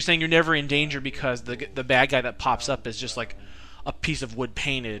 100%. you're saying, you're never in danger because the bad guy that pops up is just like a piece of wood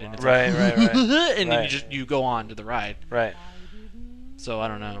painted, and it's Right, like, right. and Right. you go on to the ride. Right. So I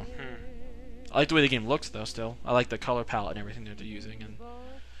don't know. I like the way the game looks, though. Still, I like the color palette and everything that they're using. And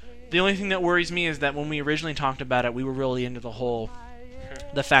the only thing that worries me is that when we originally talked about it, we were really into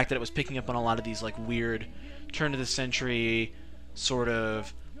the fact that it was picking up on a lot of these like weird turn of the century sort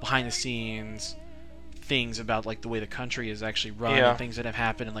of behind the scenes things about like the way the country is actually run, Yeah. and things that have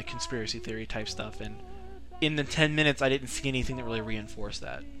happened, and like conspiracy theory type stuff. And in the 10 minutes, I didn't see anything that really reinforced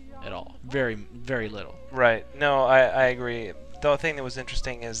that at all. Very, very little. Right. No, I agree. The thing that was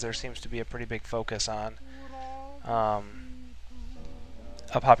interesting is there seems to be a pretty big focus on a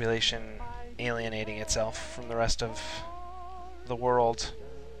population alienating itself from the rest of the world.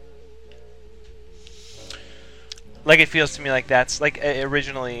 Like, it feels to me like that's like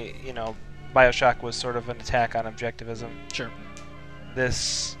originally, you know, BioShock was sort of an attack on objectivism. Sure.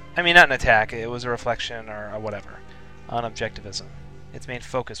 This, I mean, not an attack, it was a reflection or whatever on objectivism. Its main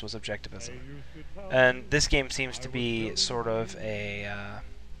focus was objectivism. And this game seems to be sort of an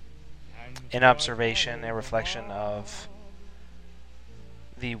observation, a reflection of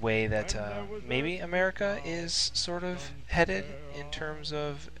the way that maybe America is sort of headed in terms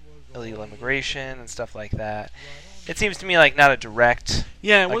of illegal immigration and stuff like that. It seems to me like not a direct,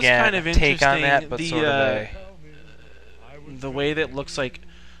 Yeah, it was again, kind of interesting. take on that, but the, sort of the way that looks like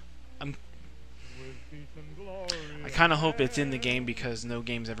I kind of hope it's in the game, because no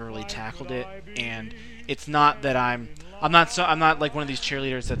game's ever really tackled it, and it's not that I'm not like one of these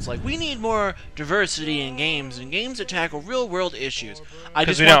cheerleaders that's like, we need more diversity in games and games that tackle real world issues. I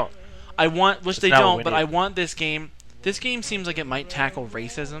just we want, don't. I want, which That's they not what don't, we but need. I want this game. This game seems like it might tackle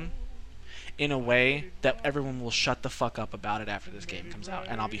racism in a way that everyone will shut the fuck up about it after this game comes out,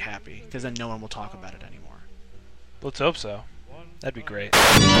 and I'll be happy, because then no one will talk about it anymore. Let's hope so. That'd be great.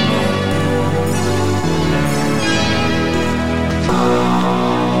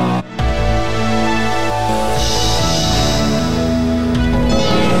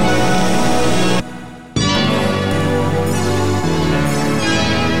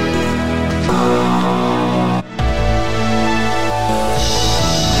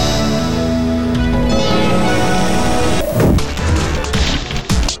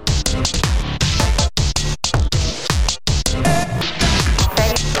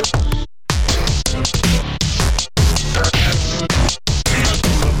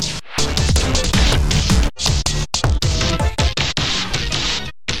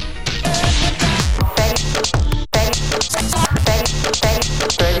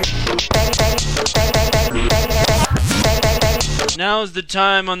 Now's the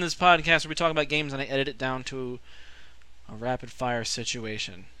time on this podcast where we talk about games and I edit it down to a rapid fire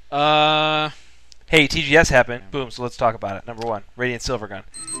situation. Hey, TGS happened. Boom, so let's talk about it. Number 1, Radiant Silvergun.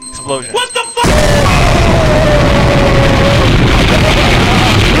 Explosion. What the fuck?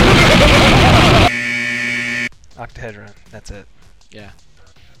 Octahedron, that's it. Yeah,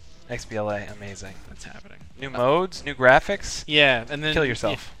 XBLA, amazing. that's happening. New modes, new graphics. Yeah, and then Kill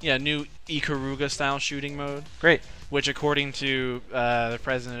yourself. Yeah, new Ikaruga style shooting mode, Great. which according to the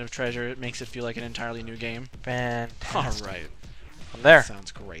president of Treasure, it makes it feel like an entirely new game. Fantastic. All right, I'm there.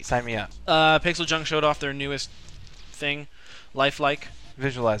 sounds great. Sign me up. Pixel Junk showed off their newest thing, Lifelike,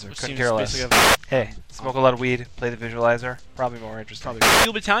 Visualizer. which Couldn't seems care less. basically Hey, smoke a lot of weed, play the visualizer. Probably more interesting. probably.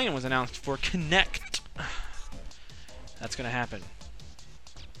 Steel Battalion was announced for Kinect. That's gonna happen.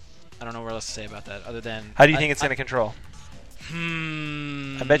 I don't know what else to say about that other than. How do you think it's going to control?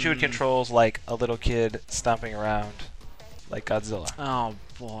 I I bet you it controls like a little kid stomping around like Godzilla. Oh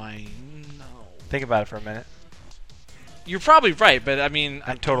boy, no. Think about it for a minute. You're probably right, but I mean,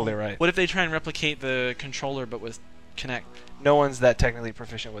 I'm totally right. What if they try and replicate the controller but with Kinect? No one's that technically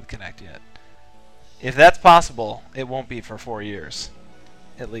proficient with Kinect yet. If that's possible, it won't be for 4 years,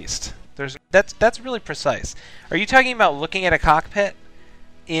 at least. That's really precise. Are you talking about looking at a cockpit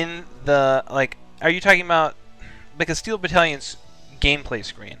in the like? Are you talking about like a Steel Battalion's gameplay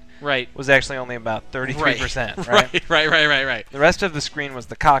screen? Right. Was actually only about 33%, right? Right. The rest of the screen was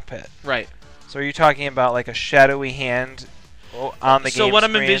the cockpit. Right. So are you talking about like a shadowy hand on the game So what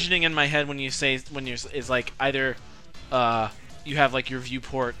screen? I'm envisioning in my head when you is like either you have like your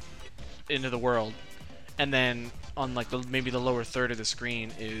viewport into the world, and then on like maybe the lower third of the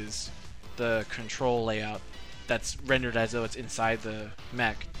screen is the control layout that's rendered as though it's inside the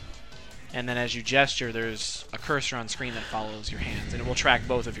mech. And then as you gesture, there's a cursor on screen that follows your hands, and it will track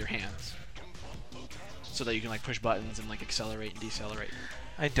both of your hands, so that you can like push buttons and like accelerate and decelerate.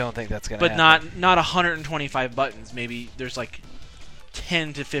 I don't think that's gonna But happen. not 125 buttons. Maybe there's like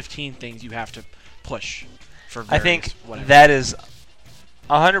 10 to 15 things you have to push for I various think whatever. that is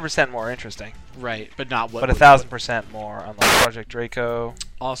 100% more interesting, Right, but not what. but 1,000% more on like Project Draco.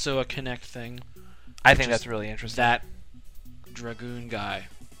 Also a Kinect thing. I think Just that's really interesting. That Dragoon guy,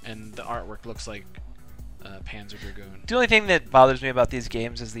 and the artwork looks like Panzer Dragoon. The only thing that bothers me about these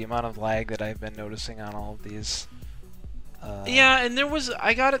games is the amount of lag that I've been noticing on all of these. Yeah, and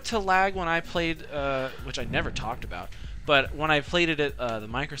I got it to lag when I played, which I never talked about, but when I played it at the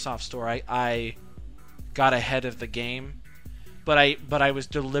Microsoft Store, I got ahead of the game, but I was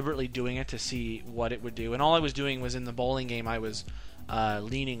deliberately doing it to see what it would do, and all I was doing was in the bowling game I was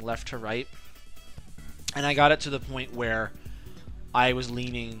leaning left to right, and I got it to the point where I was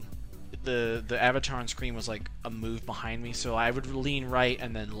leaning. The avatar on screen was like a move behind me, so I would lean right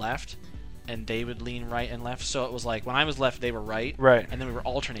and then left, and they would lean right and left. So it was like when I was left, they were right, Right. and then we were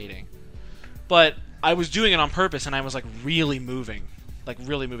alternating. But I was doing it on purpose, and I was like really moving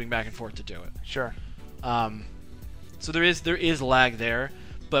back and forth to do it. Sure. So there is lag there,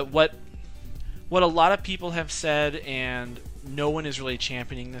 but what a lot of people have said, and no one is really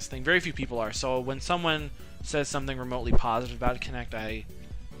championing this thing. Very few people are. So when someone says something remotely positive about Kinect,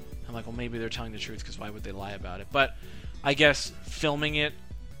 I'm like, well, maybe they're telling the truth, because why would they lie about it? But I guess filming it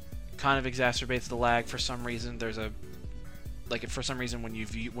kind of exacerbates the lag for some reason. For some reason when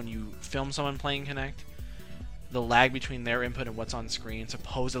you film someone playing Kinect, the lag between their input and what's on screen,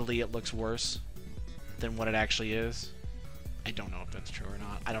 supposedly it looks worse than what it actually is. I don't know if that's true or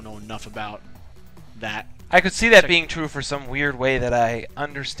not. I don't know enough about that. I could see that being true for some weird way that I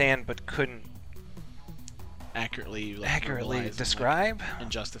understand but couldn't accurately accurately describe. and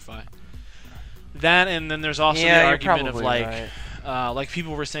justify. That, and then there's also Yeah, the you're argument of probably right. like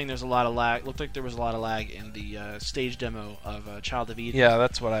people were saying there's a lot of lag. Looked like there was a lot of lag in the stage demo of Child of Eden. Yeah,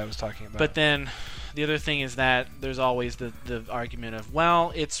 that's what I was talking about. But then the other thing is that there's always the argument of,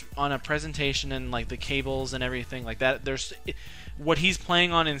 well, it's on a presentation and like the cables and everything like that. what he's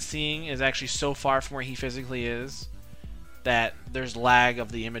playing on and seeing is actually so far from where he physically is that there's lag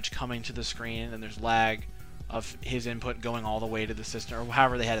of the image coming to the screen, and there's lag of his input going all the way to the system, or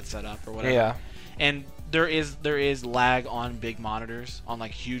however they had it set up, or whatever. Yeah. And there is lag on big monitors, on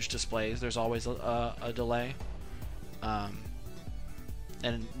like huge displays. There's always a delay.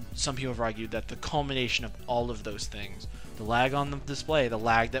 And some people have argued that the culmination of all of those things, the lag on the display, the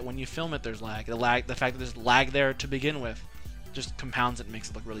lag that when you film it there's lag, the fact that there's lag there to begin with, just compounds it and makes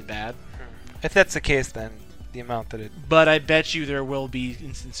it look really bad. If that's the case, then the amount that it... But I bet you there will be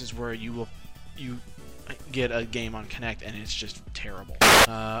instances where you get a game on Kinect and it's just terrible.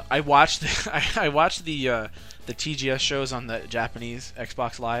 I watched the TGS shows on the Japanese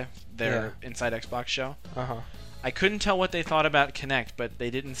Xbox Live, their Inside Xbox show. I couldn't tell what they thought about Kinect, but they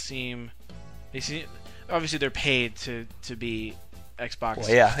didn't seem... obviously they're paid to be Xbox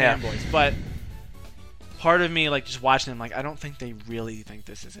fanboys, but part of me, like, just watching them, like, I don't think they really think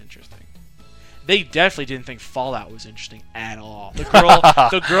this is interesting. They definitely didn't think Fallout was interesting at all.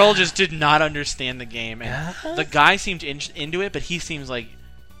 The girl just did not understand the game, and the guy seemed into it, but he seems like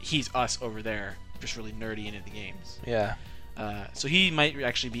he's us over there, just really nerdy into the games. Yeah. So he might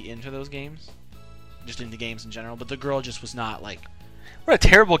actually be into those games, just into games in general, but the girl just was not, like, What a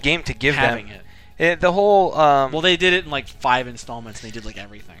terrible game to give having them. it. The whole... well, they did it in, like, 5 installments, and they did, like,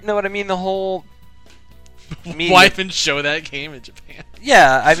 everything. No, what I mean, the whole... Why even show that game in Japan?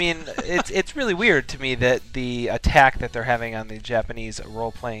 Yeah, I mean, it's really weird to me that the attack that they're having on the Japanese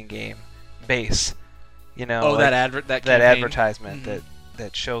role-playing game base, you know... Oh, like, that that campaign? advertisement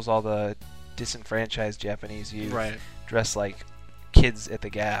that shows all the disenfranchised Japanese youth dressed like kids at the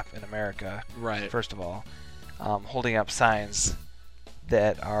Gap in America, first of all, holding up signs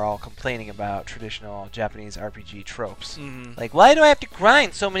that are all complaining about traditional Japanese RPG tropes. Like, why do I have to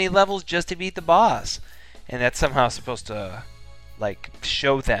grind so many levels just to beat the boss? And that's somehow supposed to, like,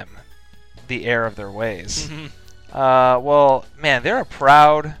 show them the error of their ways. Well, man, they're a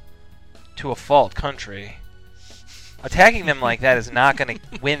proud to a fault country. Attacking them like that is not going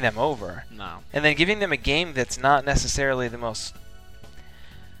to win them over. No. And then giving them a game that's not necessarily the most...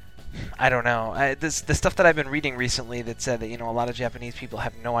 I don't know. The stuff that I've been reading recently that said that, you know, a lot of Japanese people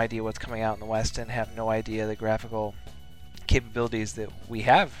have no idea what's coming out in the West and have no idea the graphical capabilities that we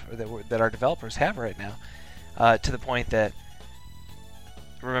have, or that our developers have right now. To the point that,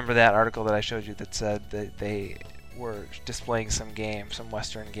 remember that article that I showed you that said that they were displaying some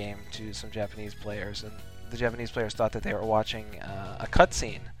Western game to some Japanese players, and the Japanese players thought that they were watching a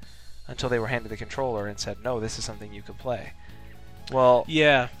cutscene until they were handed the controller and said, no, this is something you can play. Well,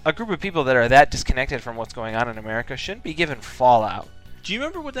 yeah, a group of people that are that disconnected from what's going on in America shouldn't be given Fallout Do you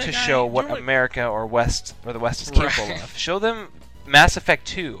remember what that to guy... show what America or the West is capable of. Show them Mass Effect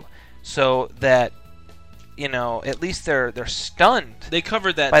 2 so that, you know, at least they're stunned. They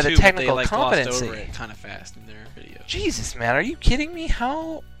covered that by too, the technical but they, like, glossed competency. over it kind of fast in their video. Jesus, man, are you kidding me?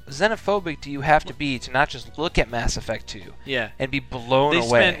 How xenophobic do you have to be to not just look at Mass Effect 2 and be blown away? They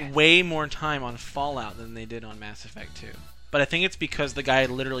spent way more time on Fallout than they did on Mass Effect 2. But I think it's because the guy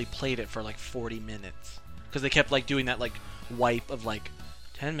literally played it for like 40 minutes. Because they kept like doing that like wipe of like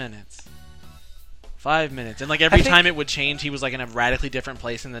 10 minutes, 5 minutes, and like every time it would change, he was like in a radically different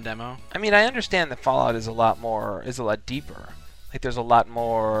place in the demo. I mean, I understand that Fallout is a lot deeper. Like, there's a lot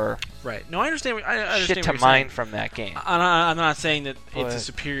more No, I understand. I understand shit to mine from that game. I'm not saying that it's a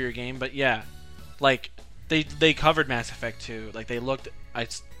superior game, but yeah, like they covered Mass Effect 2. Like they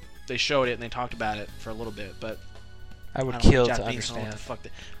showed it and they talked about it for a little bit, but I would don't kill know, to Japanese don't know understand. what the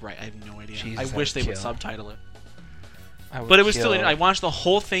fuck I have no idea. Jesus, I wish they would kill. subtitle it. But it was still... I watched the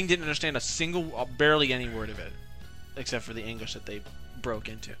whole thing, didn't understand barely any word of it, except for the English that they broke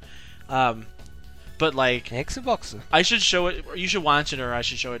into. But like, Xbox. I should show it, or you should watch it, or I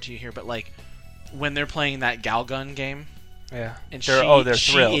should show it to you here. But like, when they're playing that Galgun game, and they're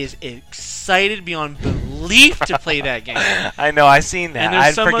she thrilled. is excited beyond belief to play that game. I know, I seen that. And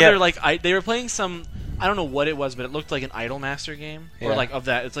there's some forget. other like they were playing some. I don't know what it was, but it looked like an Idolmaster game, or like of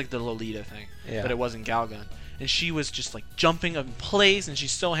that. It's like the Lolita thing, but it wasn't Galgun. And she was just like jumping in place, and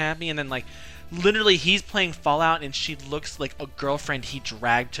she's so happy. And then like, literally, he's playing Fallout, and she looks like a girlfriend he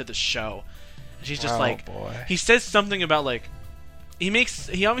dragged to the show. And she's just boy. He says something about like,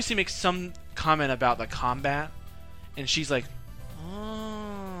 he obviously makes some comment about the combat, and she's like,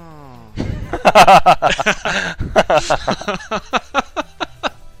 oh.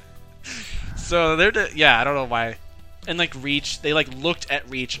 So they're I don't know why, and like Reach, they like looked at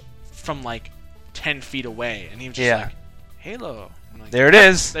Reach from like 10 feet away, and he was just like, Halo. I'm like, There it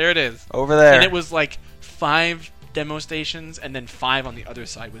is. There it is. Over there. And it was like 5 demo stations, and then 5 on the other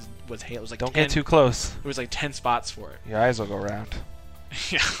side was Halo. It was like Don't 10, get too close. There was like 10 spots for it. Your eyes will go round.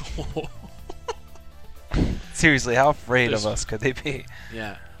 Yeah. Seriously, how afraid of There's- us could they be?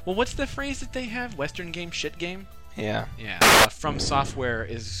 Yeah. Well, what's the phrase that they have? Western game, shit game? Yeah. Yeah. From Software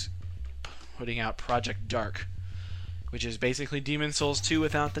is putting out Project Dark, which is basically Demon's Souls 2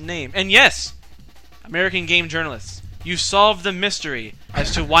 without the name. And yes, American game journalists, you solved the mystery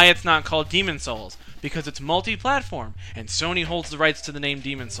as to why it's not called Demon's Souls, because it's multi-platform, and Sony holds the rights to the name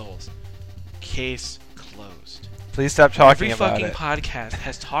Demon's Souls. Case closed. Please stop talking Every about fucking it. podcast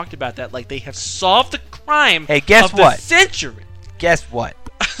has talked about that like they have solved the crime Hey, guess of what? the century. Guess what?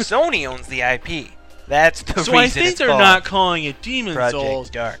 Sony owns the IP. That's the So reason I think it's they're called not calling it Demon's Project Souls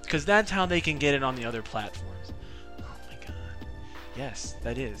Dark. because that's how they can get it on the other platforms. Oh my god. Yes,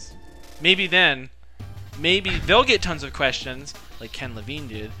 that is. Maybe they'll get tons of questions, like Ken Levine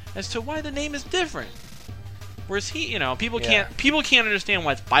did, as to why the name is different. Whereas people Yeah. can't understand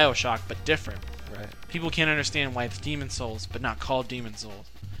why it's BioShock but different. Right. People can't understand why it's Demon's Souls but not called Demon's Souls.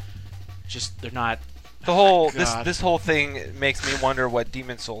 Just they're not. The whole God. this whole thing makes me wonder what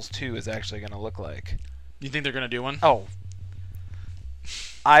Demon's Souls 2 is actually going to look like. You think they're gonna do one? Oh.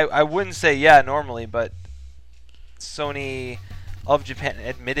 I wouldn't say yeah normally, but Sony of Japan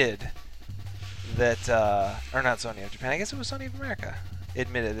admitted that or not Sony of Japan. I guess it was Sony of America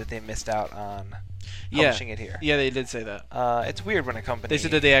admitted that they missed out on publishing it here. Yeah, they did say that. It's weird when a company They said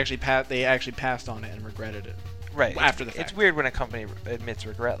that they actually passed on it and regretted it. right after the It's fact. weird when a company admits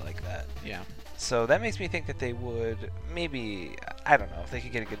regret like that. Yeah. So that makes me think that they would maybe, I don't know if they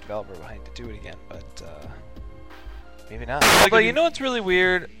could get a good developer behind to do it again, but maybe not. Although you know what's really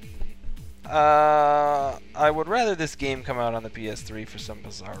weird? I would rather this game come out on the PS3 for some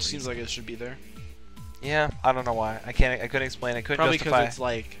bizarre reason. Seems like it should be there. Yeah, I don't know why. I couldn't explain. I couldn't Probably justify. because it's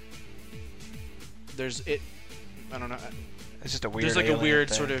like I don't know. It's just a weird. There's like a alien weird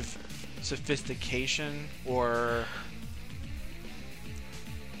thing. sort of sophistication, or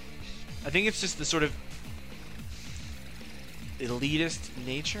I think it's just the sort of elitist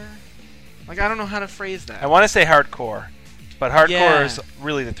nature. Like I don't know how to phrase that. I want to say hardcore, but hardcore Yeah. is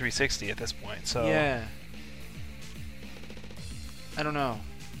really the 360 at this point. So Yeah. I don't know.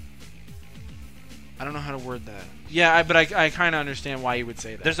 I don't know how to word that. Yeah, but I kind of understand why you would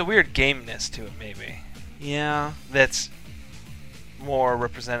say that. there's a weird gameness to it, maybe. Yeah. That's more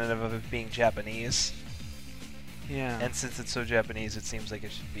representative of it being Japanese. Yeah. And since it's so Japanese, it seems like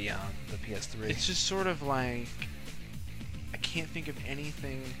it should be on the PS3. It's just sort of like I can't think of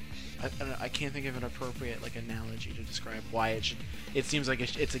anything. I don't know, I can't think of an appropriate like analogy to describe why it should. It seems like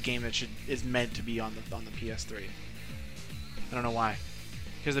it's a game that is meant to be on the PS3. I don't know why,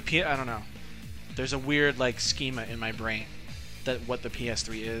 because I don't know. There's a weird like schema in my brain that what the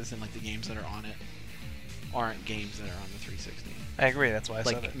PS3 is and like the games that are on it aren't games that are on the 360. I agree. That's why I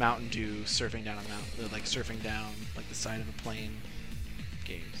said Like it. Mountain Dew surfing down a mountain, like surfing down like the side of a plane.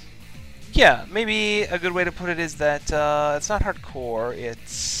 Games. Yeah, maybe a good way to put it is that it's not hardcore.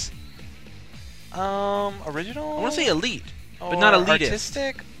 It's original. I want to say elite, but or not elitist.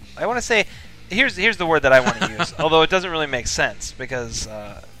 Artistic. I want to say here's the word that I want to use, although it doesn't really make sense because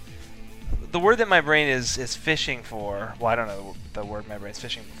the word that my brain is fishing for. Well, I don't know the word my brain's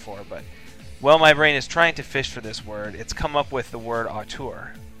fishing for, but my brain is trying to fish for this word. It's come up with the word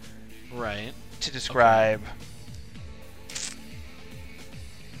auteur Right. to describe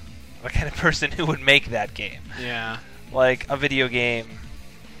the kind of person who would make that game. Yeah. Like a video game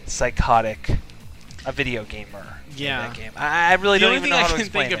psychotic, a video gamer. Yeah. In that game. I really The don't only even thing know I how to can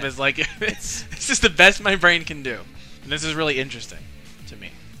explain think of it. is like it's just the best my brain can do. And this is really interesting to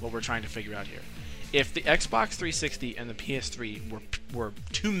me. What we're trying to figure out here. If the Xbox 360 and the PS3 were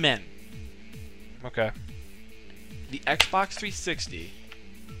two men, Okay. the Xbox 360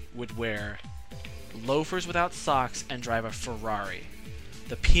 would wear loafers without socks and drive a Ferrari.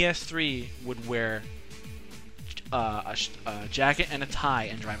 The PS3 would wear a jacket and a tie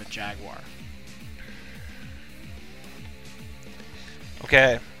and drive a Jaguar.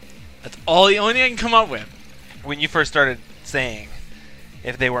 Okay. That's the only thing I can come up with. When you first started saying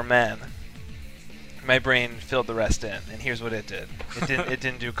if they were men, my brain filled the rest in, and here's what it did. It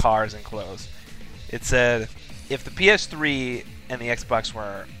didn't do cars and clothes. It said if the PS3 and the Xbox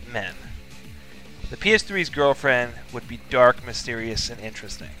were men, the PS3's girlfriend would be dark, mysterious, and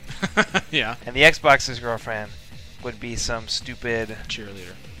interesting. Yeah. And the Xbox's girlfriend would be some stupid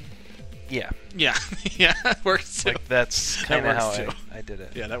Cheerleader. yeah. Yeah. Yeah, that works too. Like that's That kind of works how too. I did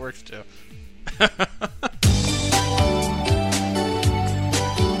it. Yeah, that works too.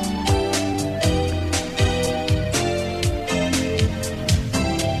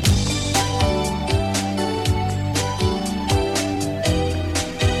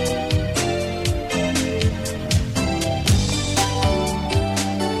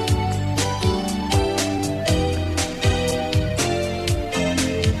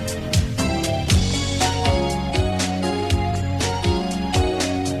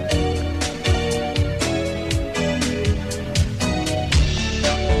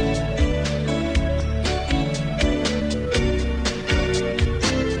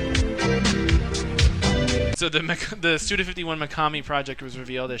 So the Suda51 Mikami project was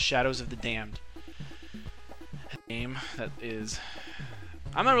revealed as Shadows of the Damned. A game that is...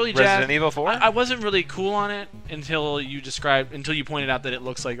 I'm not really jazzed. Resident Evil 4? I wasn't really cool on it until you pointed out that it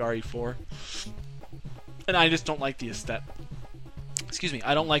looks like RE4. And I just don't like the aesthetic. Excuse me,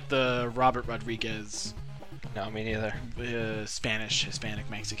 I don't like the Robert Rodriguez No, me neither. Spanish, Hispanic,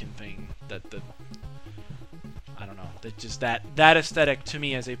 Mexican thing. I don't know. That aesthetic to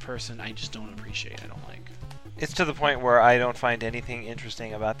me as a person, I just don't appreciate. I don't like. It's to the point where I don't find anything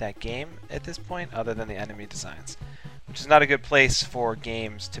interesting about that game at this point other than the enemy designs. Which is not a good place for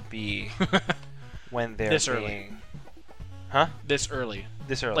games to be when they're This being... early. Huh? This early.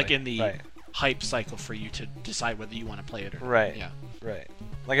 This early. Like in the Right. hype cycle for you to decide whether you want to play it or not. Right. Yeah. Right.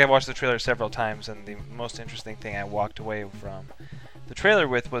 Like I watched the trailer several times, and the most interesting thing I walked away from the trailer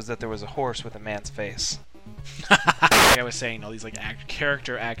with was that there was a horse with a man's face. Like I was saying, all these like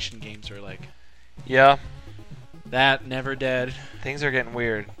character action games are like Yeah. that. Never Dead. Things are getting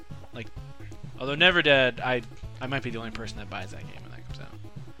weird. Although Never Dead, I might be the only person that buys that game when that comes out.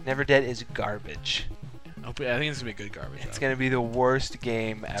 Never Dead is garbage. I think it's gonna be good garbage. It's though. going to be the worst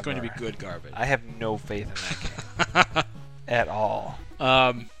game ever. It's going to be good garbage. I have no faith in that game. At all.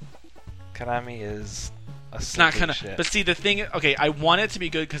 Konami is a It's not sinking gonna. shit. But see, the thing. Okay, I want it to be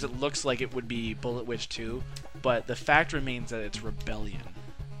good because it looks like it would be Bullet Witch 2, but the fact remains that it's Rebellion.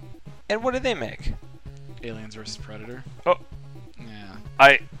 And what did they make? Aliens vs Predator. Oh.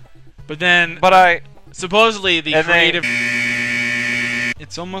 Yeah. But then supposedly the and creative.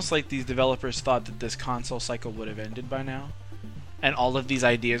 It's almost like these developers thought that this console cycle would have ended by now, and all of these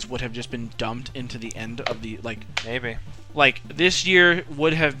ideas would have just been dumped into the end of the Maybe. Like this year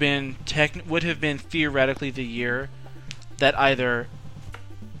would have been theoretically the year that either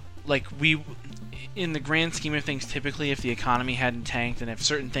in the grand scheme of things, typically if the economy hadn't tanked and if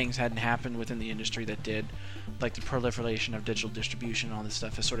certain things hadn't happened within the industry that did, like the proliferation of digital distribution and all this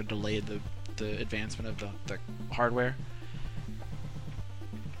stuff has sort of delayed the advancement of the hardware.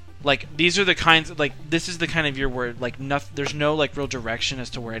 Like these are the kinds this is the kind of year where there's no real direction as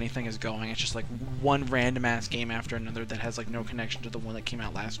to where anything is going. It's just like one random ass game after another that has no connection to the one that came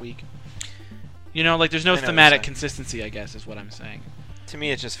out last week. You know, there's no thematic consistency, I guess, is what I'm saying. To me,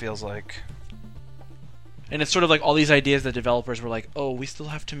 it just feels like... And it's sort of like all these ideas that developers were like, oh, we still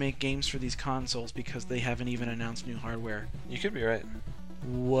have to make games for these consoles because they haven't even announced new hardware. You could be right.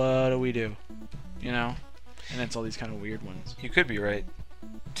 What do we do? You know? And it's all these kind of weird ones. You could be right.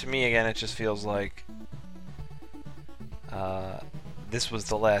 To me, again, it just feels like this was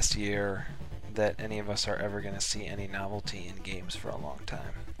the last year that any of us are ever going to see any novelty in games for a long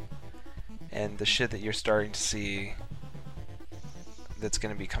time. And the shit that you're starting to see that's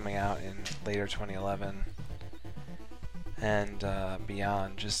going to be coming out in later 2011 and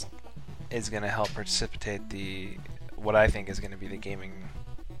beyond just is going to help precipitate what I think is going to be the gaming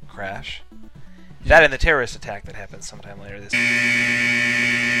crash. That and the terrorist attack that happens sometime later this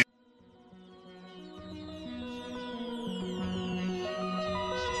year.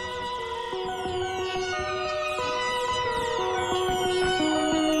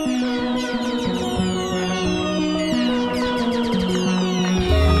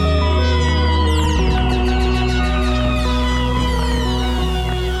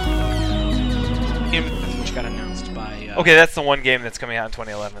 Which got announced by... Okay, that's the one game that's coming out in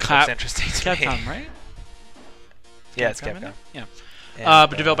 2011. That's interesting to me. Capcom, right? Yeah, it's Capcom, isn't Capcom. it? Yeah. And,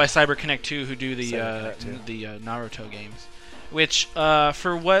 But developed by CyberConnect 2, who do the CyberConnect 2. the Naruto games. Which,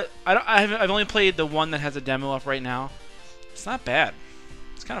 for what I've only played the one that has a demo up right now. It's not bad.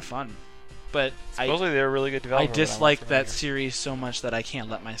 It's kind of fun, but supposedly they're a really good developer. I but I'm not dislike that familiar. series so much that I can't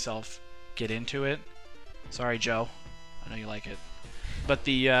let myself get into it. Sorry, Joe. I know you like it, but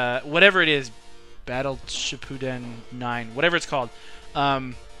the whatever it is, Battle Shippuden 9, whatever it's called.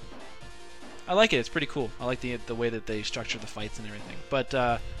 I like it. It's pretty cool. I like the way that they structure the fights and everything.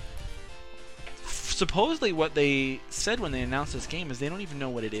 But supposedly what they said when they announced this game is they don't even know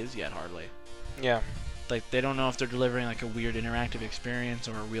what it is yet, hardly. Yeah. Like, they don't know if they're delivering like a weird interactive experience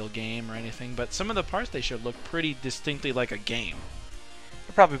or a real game or anything. But some of the parts they showed look pretty distinctly like a game.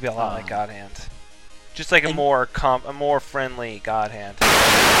 It'll probably be a lot like God Hand. Just like a more friendly God Hand.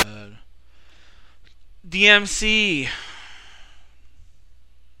 DMC.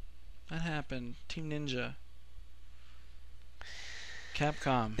 That happened. Team Ninja.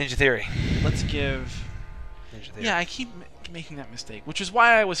 Capcom. Ninja Theory. Let's give... Ninja Theory. Yeah, I keep making that mistake, which is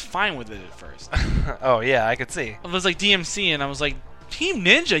why I was fine with it at first. Oh, yeah, I could see. I was like DMC, and I was like, Team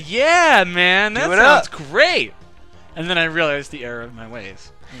Ninja, yeah, man, that Do it sounds up. great. And then I realized the error of my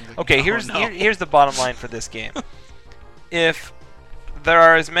ways. I was like, Okay, oh, here's no. here's the bottom line for this game. If there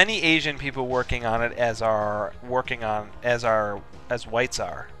are as many Asian people working on it as whites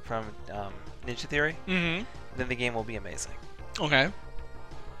are from Ninja Theory. Mm-hmm. Then the game will be amazing. Okay.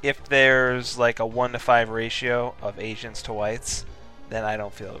 If there's like a 1-to-5 ratio of Asians to whites, then I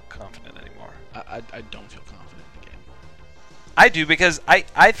don't feel confident anymore. I don't feel confident in the game. I do, because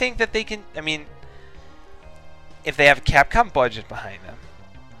I think that they can. I mean, if they have a Capcom budget behind them,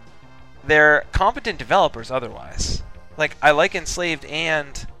 they're competent developers otherwise. Like, I like Enslaved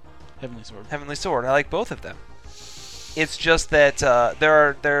and Heavenly Sword. I like both of them. It's just that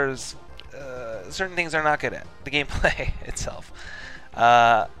there's certain things they're not good at. The gameplay itself.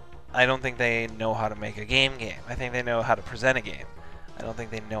 I don't think they know how to make a game. I think they know how to present a game. I don't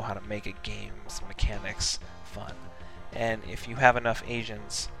think they know how to make a game's mechanics fun. And if you have enough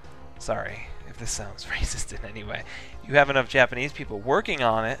Asians, sorry if this sounds racist in any way, you have enough Japanese people working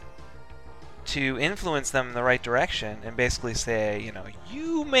on it to influence them in the right direction and basically say, you know,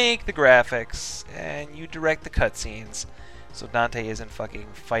 you make the graphics and you direct the cutscenes, so Dante isn't fucking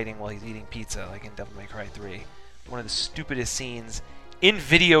fighting while he's eating pizza like in Devil May Cry 3. One of the stupidest scenes in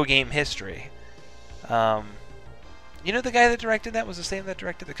video game history. You know, the guy that directed that was the same that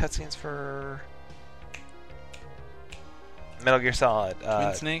directed the cutscenes for Metal Gear Solid.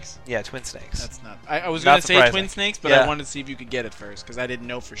 Twin Snakes? Yeah, Twin Snakes. That's not... I was Not going to say surprising. Twin Snakes, but Yeah. I wanted to see if you could get it first, because I didn't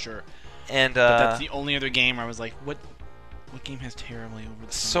know for sure. And But that's the only other game where I was like, what game has terribly over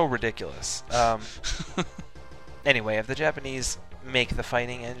the so ridiculous. Anyway, if the Japanese make the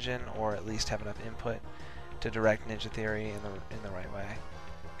fighting engine, or at least have enough input to direct Ninja Theory in the right way,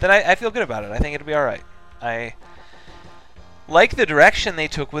 then I feel good about it. I think it'll be all right. I like the direction they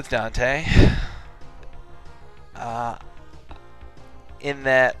took with Dante. In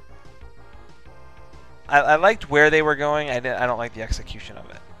that, I liked where they were going. I don't like the execution of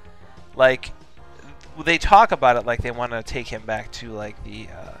it. Like, they talk about it like they want to take him back to like the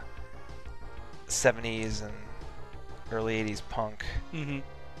 70s and early 80s punk. Mm-hmm.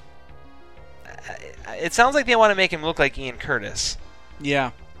 It sounds like they want to make him look like Ian Curtis,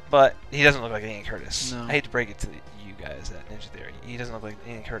 Yeah. but he doesn't look like Ian Curtis. No. I hate to break it to you guys at Ninja Theory. He doesn't look like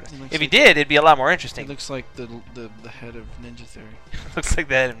Ian Curtis. He looks If he like- did, it'd be a lot more It interesting. looks like the head of Ninja Theory. Looks like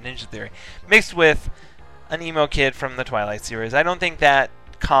the head of Ninja Theory, mixed with an emo kid from the Twilight series. I don't think that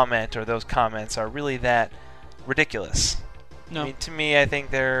comment or those comments are really that ridiculous. No. I mean, to me, I think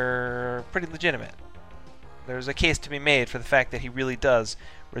they're pretty legitimate. There's a case to be made for the fact that he really does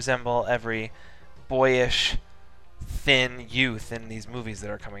resemble every boyish, thin youth in these movies that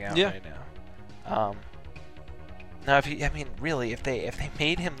are coming out Yeah. right now. Now, if they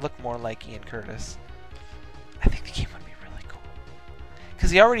made him look more like Ian Curtis, I think the game would be really cool. Because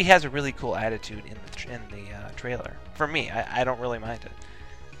he already has a really cool attitude in the trailer. For me, I don't really mind it.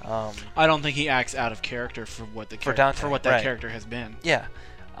 I don't think he acts out of character for what the Dante, for what that right. character has been. Yeah.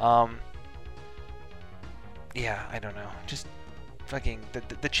 Yeah, I don't know. Just fucking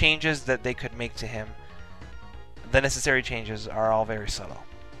the changes that they could make to him, the necessary changes are all very subtle.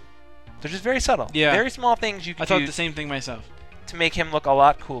 They're just very subtle. Yeah. Very small things you I could thought do the same thing myself. to make him look a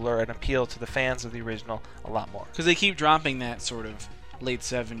lot cooler and appeal to the fans of the original a lot more. Because they keep dropping that sort of late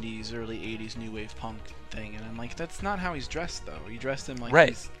 70s, early 80s new wave punk thing, and I'm like, that's not how he's dressed, though. He dressed him like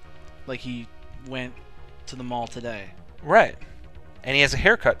Right. like he went to the mall today. Right. And he has a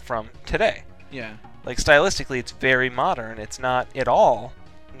haircut from today. Yeah. Like, stylistically, it's very modern. It's not at all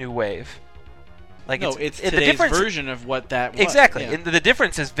new wave. Like, No, it's the today's difference, version of what that was. exactly. Yeah. And the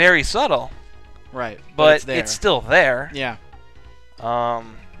difference is very subtle, Right. but it's, there. it's still there. Yeah.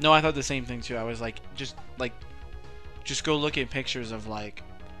 No, I thought the same thing too. I was like, just go look at pictures of like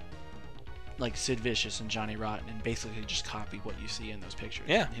Sid Vicious and Johnny Rotten, and basically just copy what you see in those pictures.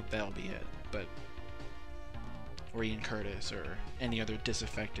 Yeah. That'll be it. But or Ian Curtis or any other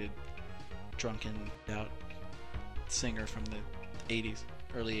disaffected, drunken out singer from the 80s,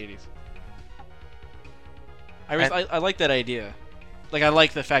 early 80s. I like that idea. Like, I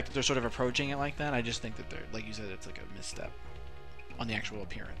like the fact that they're sort of approaching it like that. I just think that they're, like you said, it's like a misstep on the actual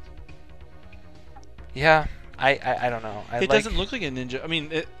appearance. Yeah, I don't know. It doesn't look like a ninja. I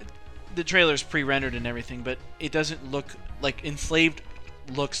mean, the trailer's pre-rendered and everything, but it doesn't look like Enslaved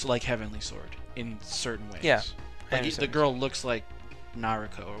looks like Heavenly Sword in certain ways. Yeah, I Like, understand. the girl looks like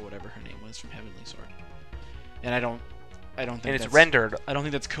Naruko or whatever her name was from Heavenly Sword. And I don't think and it's that's rendered. I don't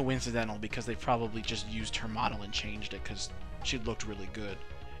think that's coincidental, because they probably just used her model and changed it because she looked really good,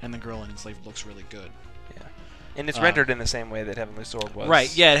 and the girl in Enslaved looks really good. Yeah, and it's rendered in the same way that Heavenly Sword was.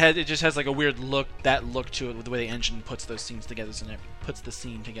 Right? Yeah, it just has like a weird look to it with the way the engine puts those scenes together, and it puts the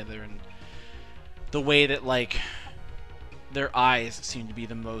scene together, and the way that like their eyes seem to be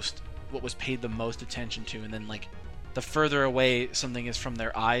what was paid the most attention to, and then like the further away something is from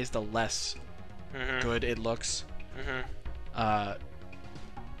their eyes, the less Mhm. good it looks. Mhm.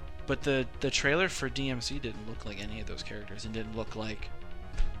 But the trailer for DMC didn't look like any of those characters, and didn't look like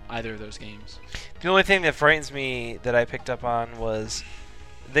either of those games. The only thing that frightens me that I picked up on was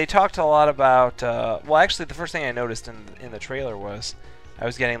they talked a lot about. Well, actually, the first thing I noticed in the trailer was I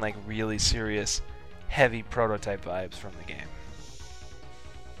was getting like really serious, heavy prototype vibes from the game.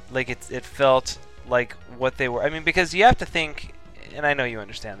 Like it felt like what they were. I mean, because you have to think, and I know you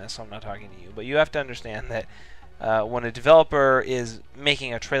understand this, so I'm not talking to you, but you have to understand that when a developer is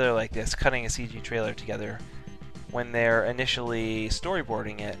making a trailer like this, cutting a CG trailer together, when they're initially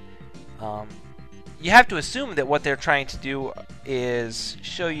storyboarding it, you have to assume that what they're trying to do is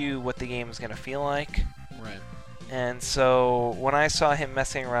show you what the game is going to feel like. Right. And so when I saw him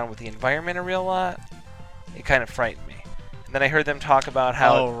messing around with the environment a real lot, it kind of frightened me. And then I heard them talk about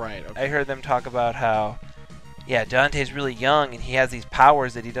how Oh, right. Okay. I heard them talk about how, yeah, Dante's really young and he has these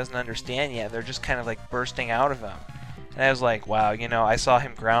powers that he doesn't understand yet. They're just kind of like bursting out of him. And I was like, wow, I saw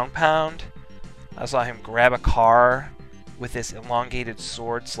him ground pound. I saw him grab a car with this elongated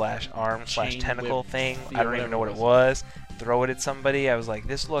sword / arm / Chain tentacle whip, thing. yeah, I don't even know what whatever it was. Throw it at somebody. I was like,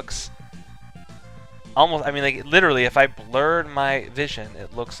 this looks almost, I mean, like literally, if I blurred my vision,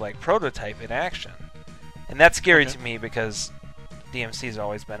 it looks like Prototype in action. And that's scary Okay. to me because DMC has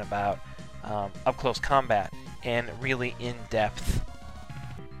always been about up-close combat and really in-depth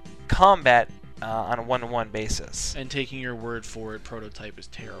combat on a one-to-one basis. And taking your word for it, Prototype is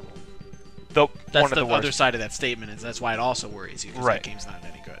terrible. Though That's one of the the other worst. side of that statement. Is that's why it also worries you. 'Cause Right. That game's not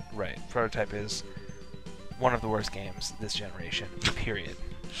any good. Right. Prototype is one of the worst games this generation. Period.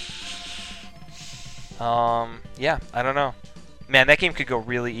 Yeah, I don't know. Man, that game could go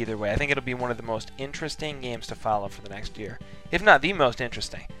really either way. I think it'll be one of the most interesting games to follow for the next year, if not the most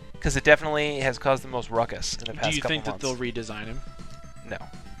interesting, because it definitely has caused the most ruckus in the past Do you couple think that months. they'll redesign him? No,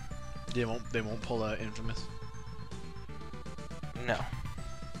 They won't pull a Infamous. no,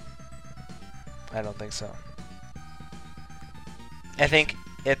 I don't think so. I think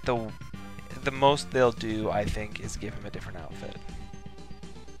at the most they'll do, I think, is give him a different outfit.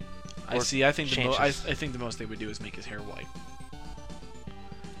 I Or see. I think change I his- think the most they would do is make his hair white.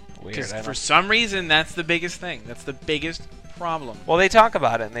 Weird. Because I for don't- some reason, that's the biggest thing. That's the biggest problem. Well, they talk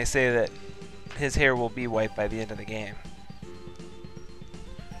about it and they say that his hair will be white by the end of the game.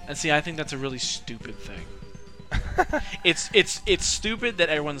 And see, I think that's a really stupid thing. It's stupid that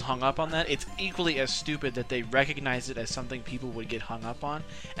everyone's hung up on that. It's equally as stupid that they recognize it as something people would get hung up on,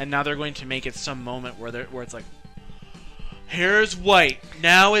 and now they're going to make it some moment where it's like, hair's white,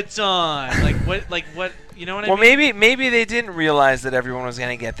 now it's on. Like what? You know what I Well, mean? maybe they didn't realize that everyone was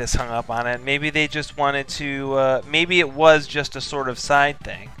going to get this hung up on it. Maybe they just wanted to. Maybe it was just a sort of side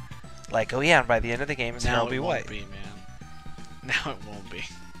thing, like, oh yeah, and by the end of the game, his hair Now will be it white. won't be, man. Now it won't be.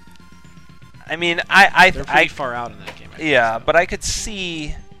 I mean, I They're pretty far out in that game. I think, yeah, so. but I could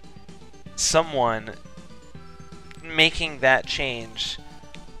see someone making that change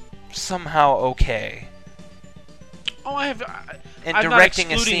somehow okay. Oh, And I'm not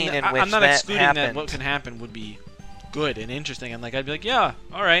directing a excluding scene in that- which I'm not that excluding happened. that what can happen would be good and interesting, and like I'd be like, yeah,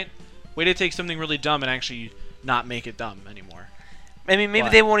 all right, way to take something really dumb and actually not make it dumb anymore. I mean, maybe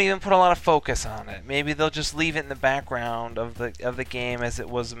But- they won't even put a lot of focus on it. Maybe they'll just leave it in the background of the game as it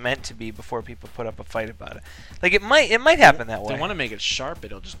was meant to be before people put up a fight about it. Like it might happen that If way. they want to make it sharp,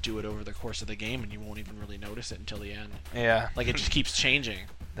 it'll just do it over the course of the game, and you won't even really notice it until the end. Yeah, Like it just keeps changing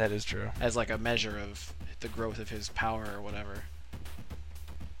that is true. as like a measure of the growth of his power or whatever.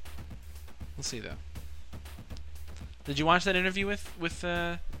 We'll see though. Did you watch that interview with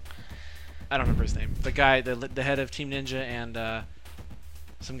I don't remember his name. The guy, the head of Team Ninja and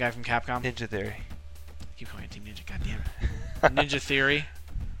some guy from Capcom. Ninja Theory. Keep calling it Team Ninja. Goddamn. Ninja Theory.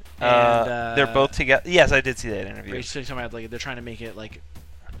 And, They're both together. Yes, I did see that interview. He's talking about like they're trying to make it like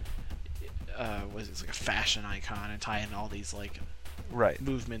what is it? It's like a fashion icon and tie in all these like Right.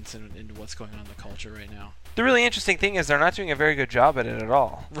 movements and into what's going on in the culture right now. The really interesting thing is they're not doing a very good job at it at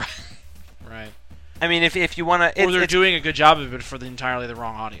all. Right. I mean, if you want to, Or they're doing a good job of it for the entirely the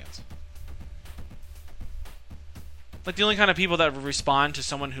wrong audience. Like the only kind of people that respond to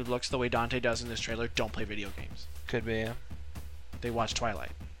someone who looks the way Dante does in this trailer don't play video games. could be. Yeah. They watch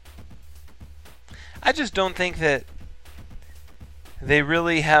Twilight. I just don't think that they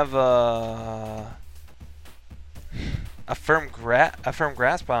really have a firm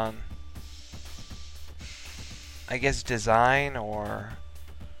grasp on, I guess, design or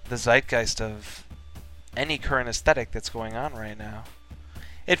the zeitgeist of any current aesthetic that's going on right now.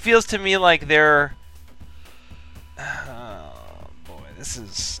 It feels to me like they're, oh boy, this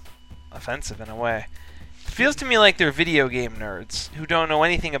is offensive in a way. It feels to me like they're video game nerds who don't know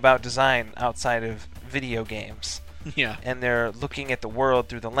anything about design outside of video games. Yeah. And they're looking at the world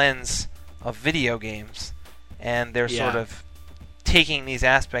through the lens of video games. And they're sort of taking these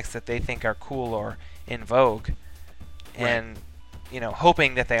aspects that they think are cool or in vogue and,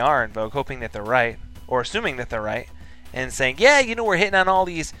 hoping that they are in vogue, hoping that they're right, or assuming that they're right, and saying, yeah, we're hitting on all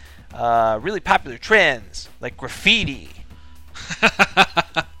these really popular trends, like graffiti.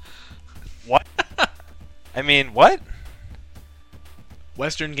 What? I mean, what?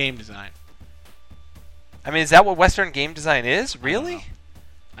 Western game design. I mean, is that what Western game design is? Really?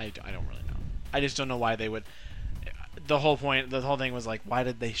 I don't really know. I just don't know why they would. The whole thing was like, why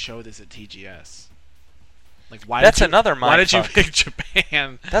did they show this at TGS? Like, why? That's another mind Why did you fuck. pick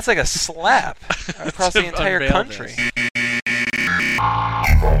Japan? That's like a slap across the entire unveil country.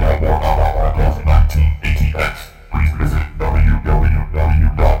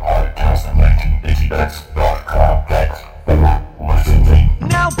 this?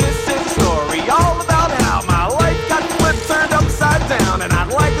 Now this is a story all about how my life got flipped, turned upside down, and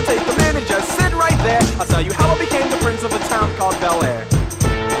I'd like to take a minute, just sit right there. I'll tell you how I became the prince of a town called Bel Air.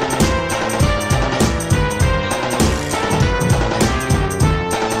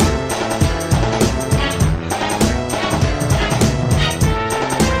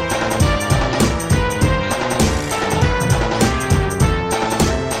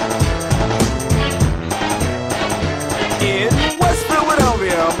 In West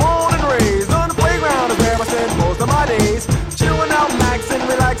Philadelphia, born and raised on the playground is where I spent most of my days. Chilling out, maxing,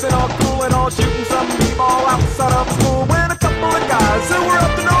 relaxing, all cool and all shooting some b-ball outside of school.